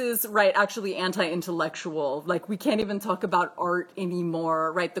 oh, this is, right, actually anti-intellectual. Like, we can't even talk about art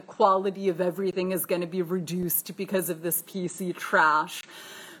anymore, right? The quality of everything is going to be reduced because of this PC trash.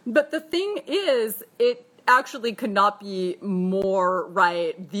 But the thing is, it actually could not be more,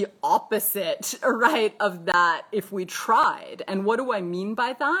 right, the opposite, right, of that if we tried. And what do I mean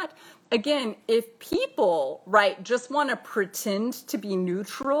by that? Again, if people, right, just want to pretend to be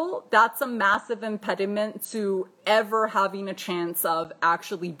neutral, that's a massive impediment to ever having a chance of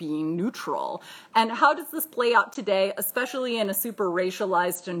actually being neutral. And how does this play out today, especially in a super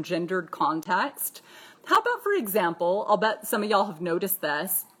racialized and gendered context? How about, for example, I'll bet some of y'all have noticed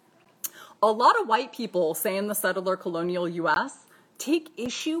this, a lot of white people, say in the settler colonial US, take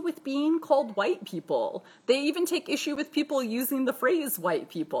issue with being called white people. They even take issue with people using the phrase white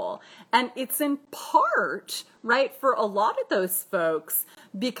people. And it's in part, right, for a lot of those folks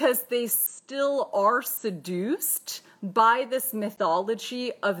because they still are seduced by this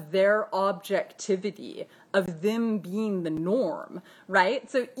mythology of their objectivity, of them being the norm, right?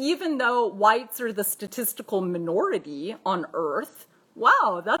 So even though whites are the statistical minority on Earth,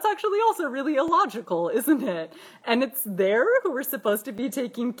 wow, that's actually also really illogical, isn't it? And it's there who we're supposed to be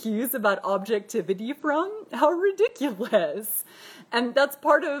taking cues about objectivity from? How ridiculous. And that's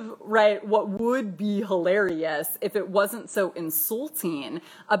part of, right, what would be hilarious if it wasn't so insulting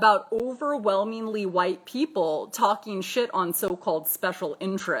about overwhelmingly white people talking shit on so-called special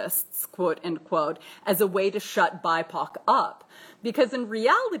interests, quote, end quote, as a way to shut BIPOC up. Because in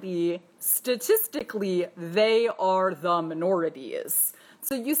reality, statistically, they are the minorities.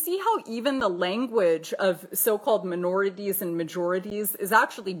 So you see how even the language of so-called minorities and majorities is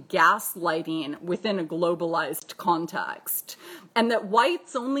actually gaslighting within a globalized context. And that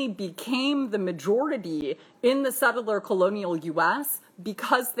whites only became the majority in the settler colonial US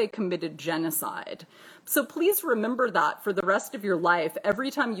because they committed genocide. So please remember that for the rest of your life. Every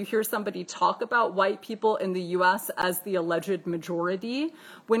time you hear somebody talk about white people in the US as the alleged majority,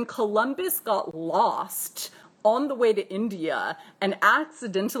 when Columbus got lost on the way to India and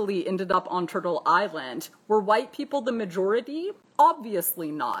accidentally ended up on Turtle Island, were white people the majority?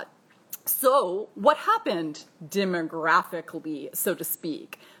 Obviously not. So what happened demographically, so to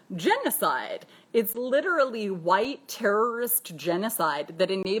speak? Genocide. It's literally white terrorist genocide that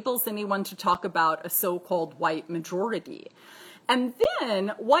enables anyone to talk about a so-called white majority. And then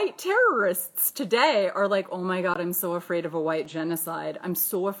white terrorists today are like, oh my God, I'm so afraid of a white genocide. I'm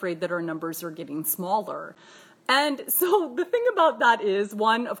so afraid that our numbers are getting smaller. And so the thing about that is,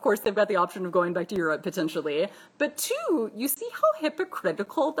 one, of course, they've got the option of going back to Europe potentially. But two, you see how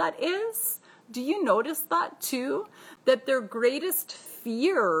hypocritical that is? Do you notice that too? That their greatest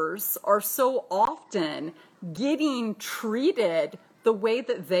fears are so often getting treated the way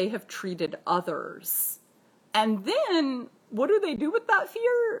that they have treated others. And then what do they do with that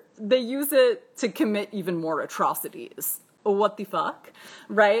fear? They use it to commit even more atrocities. What the fuck,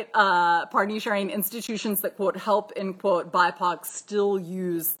 right? Party sharing institutions that, quote, help, end quote, BIPOC still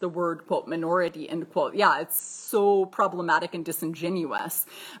use the word, quote, minority, end quote. Yeah, it's so problematic and disingenuous,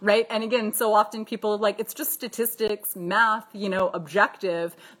 right? And again, so often people are like, it's just statistics, math, you know,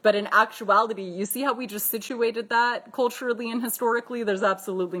 objective. But in actuality, you see how we just situated that culturally and historically? There's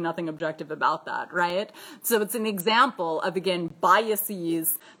absolutely nothing objective about that, right? So it's an example of, again,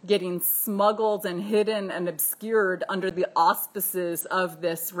 biases getting smuggled and hidden and obscured under the auspices of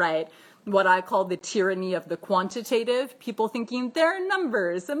this, right, what I call the tyranny of the quantitative, people thinking they're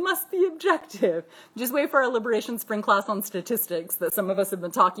numbers, it must be objective. Just wait for our Liberation Spring class on statistics that some of us have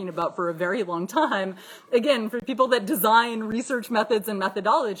been talking about for a very long time. Again, for people that design research methods and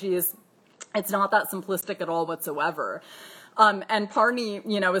methodologies, it's not that simplistic at all whatsoever. And Parney,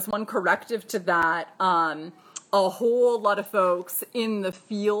 you know, is one corrective to that. A whole lot of folks in the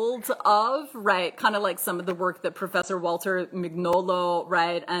field of, right, kind of like some of the work that Professor Walter Mignolo,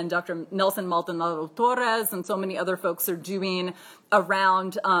 right, and Dr. Nelson Maldonado Torres and so many other folks are doing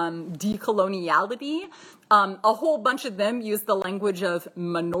around decoloniality. A whole bunch of them use the language of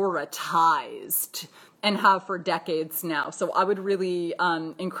minoritized and have for decades now. So I would really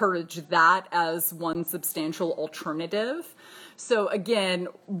encourage that as one substantial alternative. So again,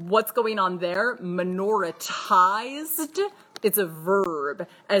 what's going on there? Minoritized, it's a verb,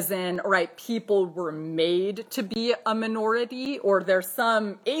 as in, right, people were made to be a minority, or there's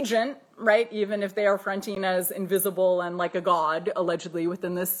some agent, right, even if they are fronting as invisible and like a god, allegedly,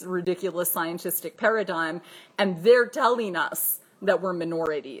 within this ridiculous scientific paradigm, and they're telling us that we're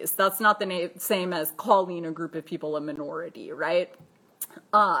minorities. That's not the same as calling a group of people a minority, right?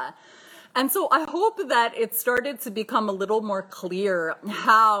 And so I hope that it started to become a little more clear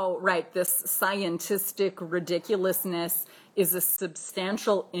how, right, this scientific ridiculousness is a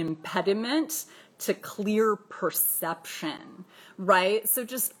substantial impediment to clear perception, right? So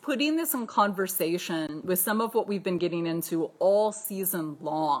just putting this in conversation with some of what we've been getting into all season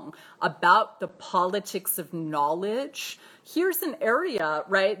long about the politics of knowledge. Here's an area,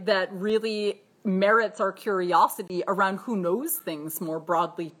 right, that really merits our curiosity around who knows things more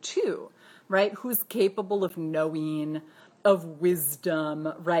broadly too, right? Who's capable of knowing, of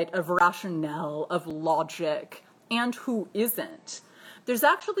wisdom, right, of rationale, of logic, and who isn't. There's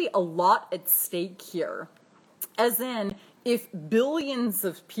actually a lot at stake here, as in, if billions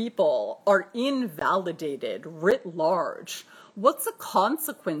of people are invalidated writ large, what's a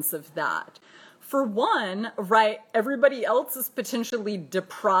consequence of that? For one, right, everybody else is potentially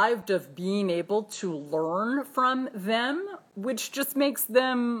deprived of being able to learn from them, which just makes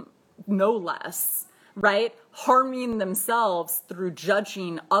them no less, right, harming themselves through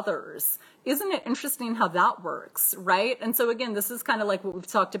judging others. Isn't it interesting how that works, right? And so again, this is kind of like what we've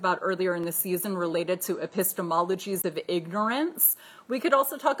talked about earlier in the season related to epistemologies of ignorance. We could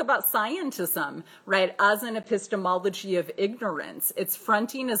also talk about scientism, right, as an epistemology of ignorance. Its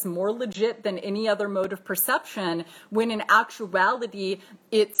fronting is more legit than any other mode of perception, when in actuality,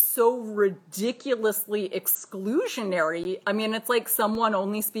 it's so ridiculously exclusionary. I mean, it's like someone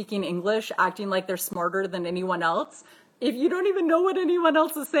only speaking English acting like they're smarter than anyone else. If you don't even know what anyone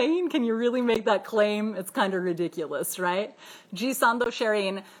else is saying, can you really make that claim? It's kind of ridiculous, right? G. Sando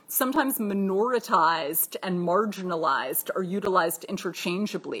sharing, sometimes minoritized and marginalized are utilized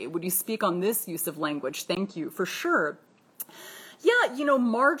interchangeably. Would you speak on this use of language? Thank you, for sure. Yeah, you know,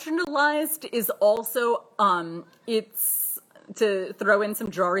 marginalized is also, to throw in some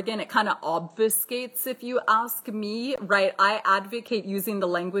jargon, it kind of obfuscates, if you ask me, right? I advocate using the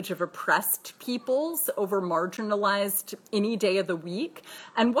language of oppressed peoples over marginalized any day of the week.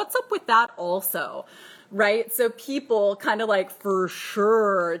 And what's up with that also? Right? So people kind of like for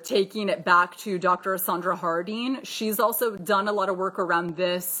sure taking it back to Dr. Sandra Harding. She's also done a lot of work around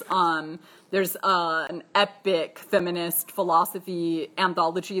this. There's an epic feminist philosophy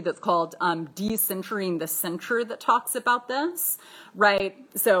anthology that's called Decentering the Center that talks about this, right?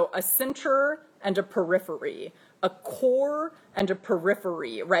 So a center and a periphery, a core and a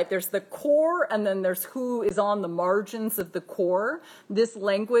periphery, right? There's the core and then there's who is on the margins of the core. This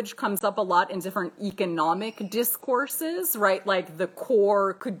language comes up a lot in different economic discourses, right? Like the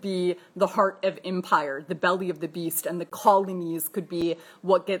core could be the heart of empire, the belly of the beast, and the colonies could be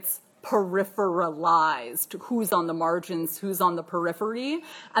what gets peripheralized, who's on the margins, who's on the periphery.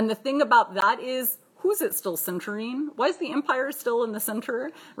 And the thing about that is, who's it still centering? Why is the empire still in the center,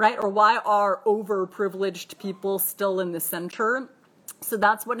 right? Or why are overprivileged people still in the center? So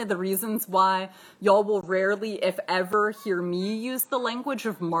that's one of the reasons why y'all will rarely, if ever, hear me use the language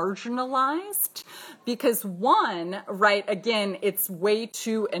of marginalized. Because one, right, again, it's way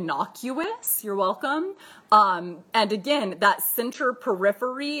too innocuous. You're welcome. And again, that center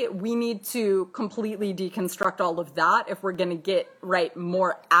periphery, we need to completely deconstruct all of that if we're going to get, right,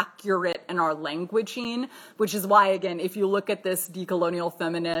 more accurate in our languaging, which is why, again, if you look at this decolonial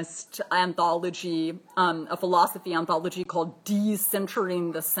feminist anthology, a philosophy anthology called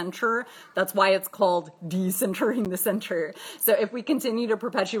Decentering the Center, that's why it's called Decentering the Center. So if we continue to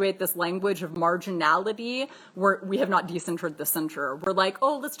perpetuate this language of marginality, we have not decentered the center. We're like,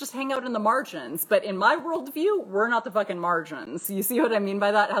 oh, let's just hang out in the margins. But in my worldview, we're not the fucking margins. You see what I mean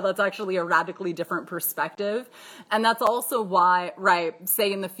by that? How that's actually a radically different perspective. And that's also why, right,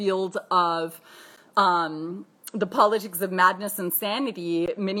 say in the field of the politics of madness and sanity,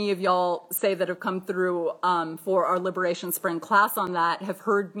 many of y'all say that have come through for our Liberation Spring class on that have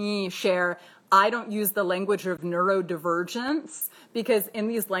heard me share, I don't use the language of neurodivergence, because in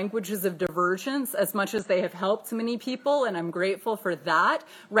these languages of divergence, as much as they have helped many people, and I'm grateful for that,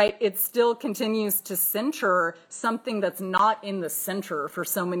 right, it still continues to center something that's not in the center for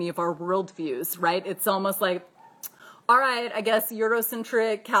so many of our worldviews, right? It's almost like, all right, I guess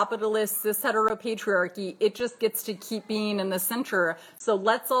Eurocentric, capitalist, cis heteropatriarchy, it just gets to keep being in the center. So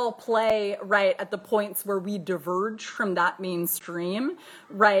let's all play, right, at the points where we diverge from that mainstream,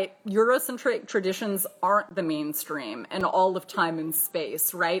 right? Eurocentric traditions aren't the mainstream in all of time and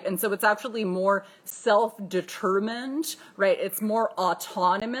space, right? And so it's actually more self-determined, right? It's more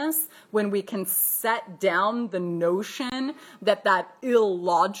autonomous when we can set down the notion that that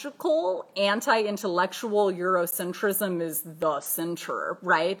illogical, anti-intellectual Eurocentrism is the center,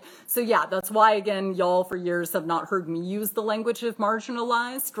 right? So yeah, that's why, again, y'all for years have not heard me use the language of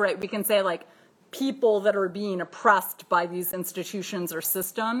marginalized, right? We can say like, people that are being oppressed by these institutions or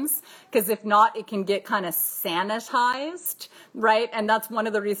systems, because if not, it can get kind of sanitized, right? And that's one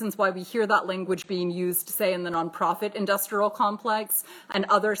of the reasons why we hear that language being used, say, in the nonprofit industrial complex and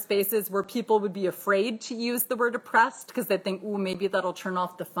other spaces where people would be afraid to use the word oppressed because they think, ooh, maybe that'll turn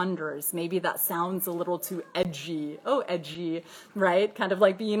off the funders. Maybe that sounds a little too edgy. Oh, edgy, right? Kind of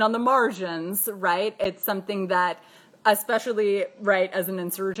like being on the margins, right? It's something that, especially, right, as an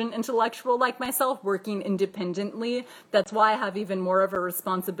insurgent intellectual like myself, working independently, that's why I have even more of a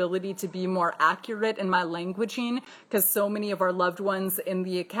responsibility to be more accurate in my languaging, because so many of our loved ones in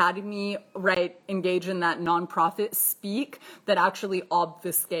the academy, right, engage in that nonprofit speak that actually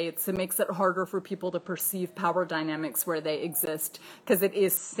obfuscates. It makes it harder for people to perceive power dynamics where they exist, because it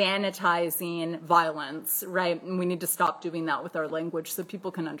is sanitizing violence, right? And we need to stop doing that with our language so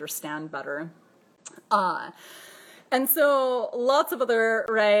people can understand better. And so lots of other,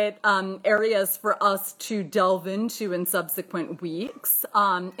 right, areas for us to delve into in subsequent weeks.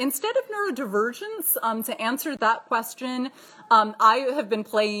 Instead of neurodivergence, to answer that question, I have been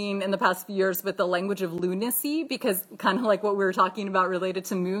playing in the past few years with the language of lunacy, because kind of like what we were talking about related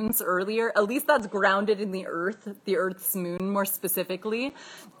to moons earlier, at least that's grounded in the Earth's moon more specifically.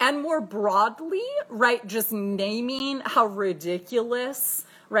 And more broadly, right, just naming how ridiculous,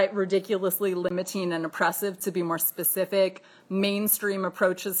 right, ridiculously limiting and oppressive, to be more specific, mainstream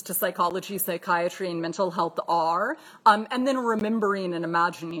approaches to psychology, psychiatry, and mental health are, and then remembering and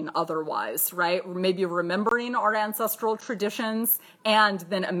imagining otherwise, right? Maybe remembering our ancestral traditions and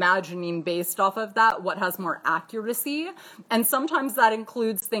then imagining based off of that what has more accuracy. And sometimes that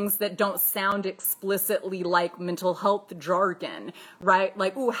includes things that don't sound explicitly like mental health jargon, right?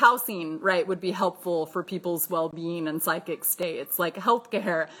 Like, ooh, housing, right, would be helpful for people's well-being and psychic states. Like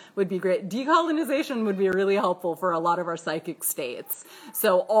healthcare would be great. Decolonization would be really helpful for a lot of our psychic states.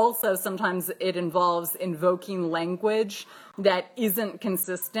 So also sometimes it involves invoking language that isn't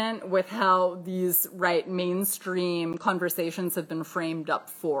consistent with how these, right, mainstream conversations have been framed up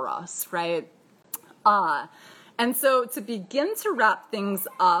for us, right? And so to begin to wrap things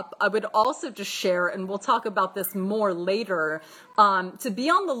up, I would also just share, and we'll talk about this more later, to be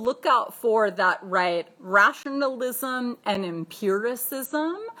on the lookout for that, right, rationalism and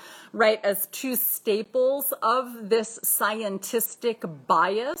empiricism, right, as two staples of this scientistic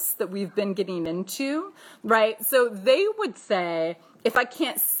bias that we've been getting into, right? So they would say, if I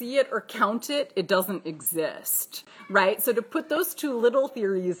can't see it or count it, it doesn't exist, right? So to put those two little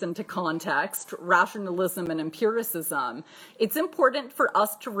theories into context, rationalism and empiricism, it's important for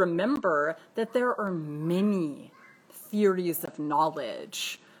us to remember that there are many theories of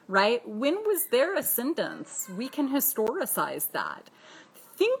knowledge, right? When was their ascendance? We can historicize that.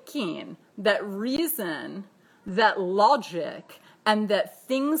 Thinking that reason, that logic, and that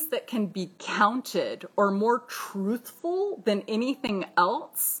things that can be counted are more truthful than anything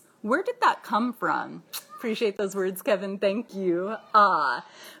else, where did that come from? Appreciate those words, Kevin. Thank you.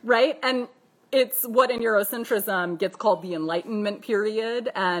 Right? And it's what in Eurocentrism gets called the Enlightenment period.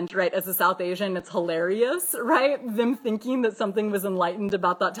 And, right, as a South Asian, it's hilarious, right? Them thinking that something was enlightened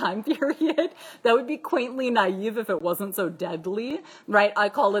about that time period. That would be quaintly naive if it wasn't so deadly, right? I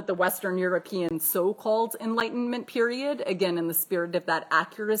call it the Western European so-called Enlightenment period, again, in the spirit of that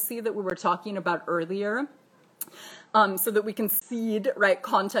accuracy that we were talking about earlier. So that we can seed, right,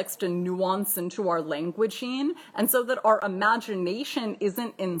 context and nuance into our languaging, and so that our imagination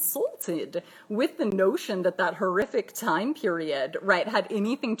isn't insulted with the notion that that horrific time period, right, had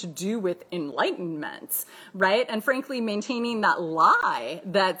anything to do with enlightenment, right? And frankly, maintaining that lie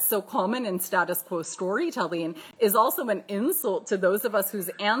that's so common in status quo storytelling is also an insult to those of us whose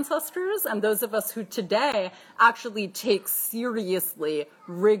ancestors and those of us who today actually take seriously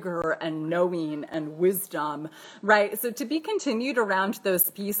rigor and knowing and wisdom, right? So to be continued around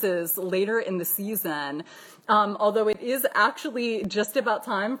those pieces later in the season, although it is actually just about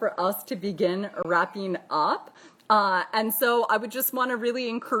time for us to begin wrapping up. And so I would just want to really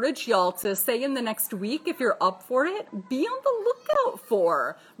encourage y'all to say in the next week, if you're up for it, be on the lookout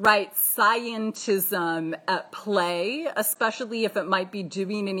for, right, scientism at play, especially if it might be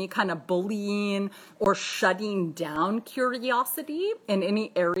doing any kind of bullying or shutting down curiosity in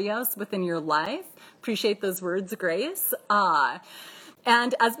any areas within your life. Appreciate those words, Grace.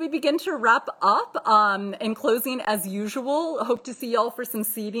 And as we begin to wrap up, in closing, as usual, hope to see y'all for some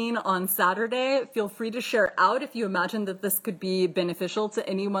seating on Saturday. Feel free to share out if you imagine that this could be beneficial to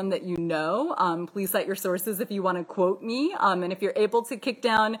anyone that you know. Please cite your sources if you want to quote me. And if you're able to kick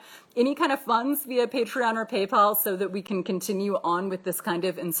down any kind of funds via Patreon or PayPal so that we can continue on with this kind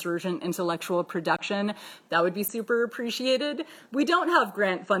of insurgent intellectual production, that would be super appreciated. We don't have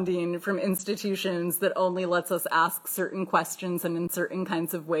grant funding from institutions that only lets us ask certain questions and in certain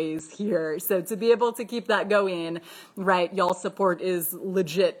kinds of ways here. So to be able to keep that going, right, y'all's support is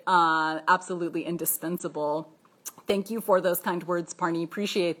legit, absolutely indispensable. Thank you for those kind words, Parney.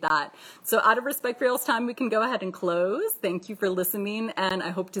 Appreciate that. So out of respect for y'all's time, we can go ahead and close. Thank you for listening, and I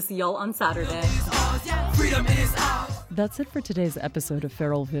hope to see y'all on Saturday. That's it for today's episode of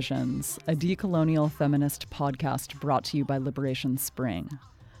Feral Visions, a decolonial feminist podcast brought to you by Liberation Spring.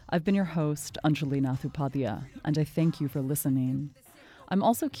 I've been your host, Anjali Nathupadia, and I thank you for listening. I'm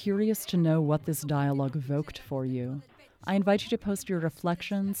also curious to know what this dialogue evoked for you. I invite you to post your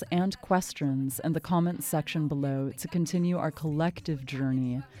reflections and questions in the comments section below to continue our collective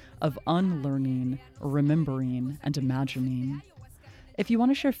journey of unlearning, remembering, and imagining. If you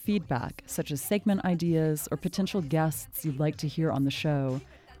want to share feedback, such as segment ideas or potential guests you'd like to hear on the show,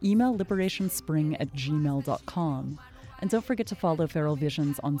 email liberationspring@gmail.com. And don't forget to follow Feral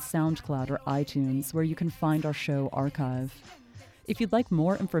Visions on SoundCloud or iTunes, where you can find our show archive. If you'd like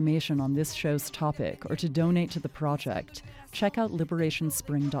more information on this show's topic or to donate to the project, check out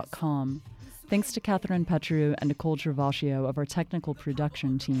liberationspring.com. Thanks to Catherine Petru and Nicole Gervasio of our technical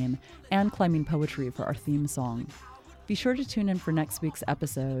production team, and Climbing Poetry for our theme song. Be sure to tune in for next week's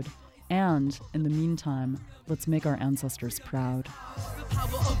episode. And, in the meantime, let's make our ancestors proud. The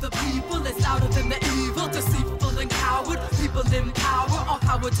power of the people is louder than the evil, deceitful and coward. People in power, all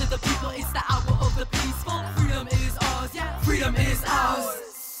power to the people. It's the hour of the peaceful. Freedom is ours, yeah. Freedom is ours.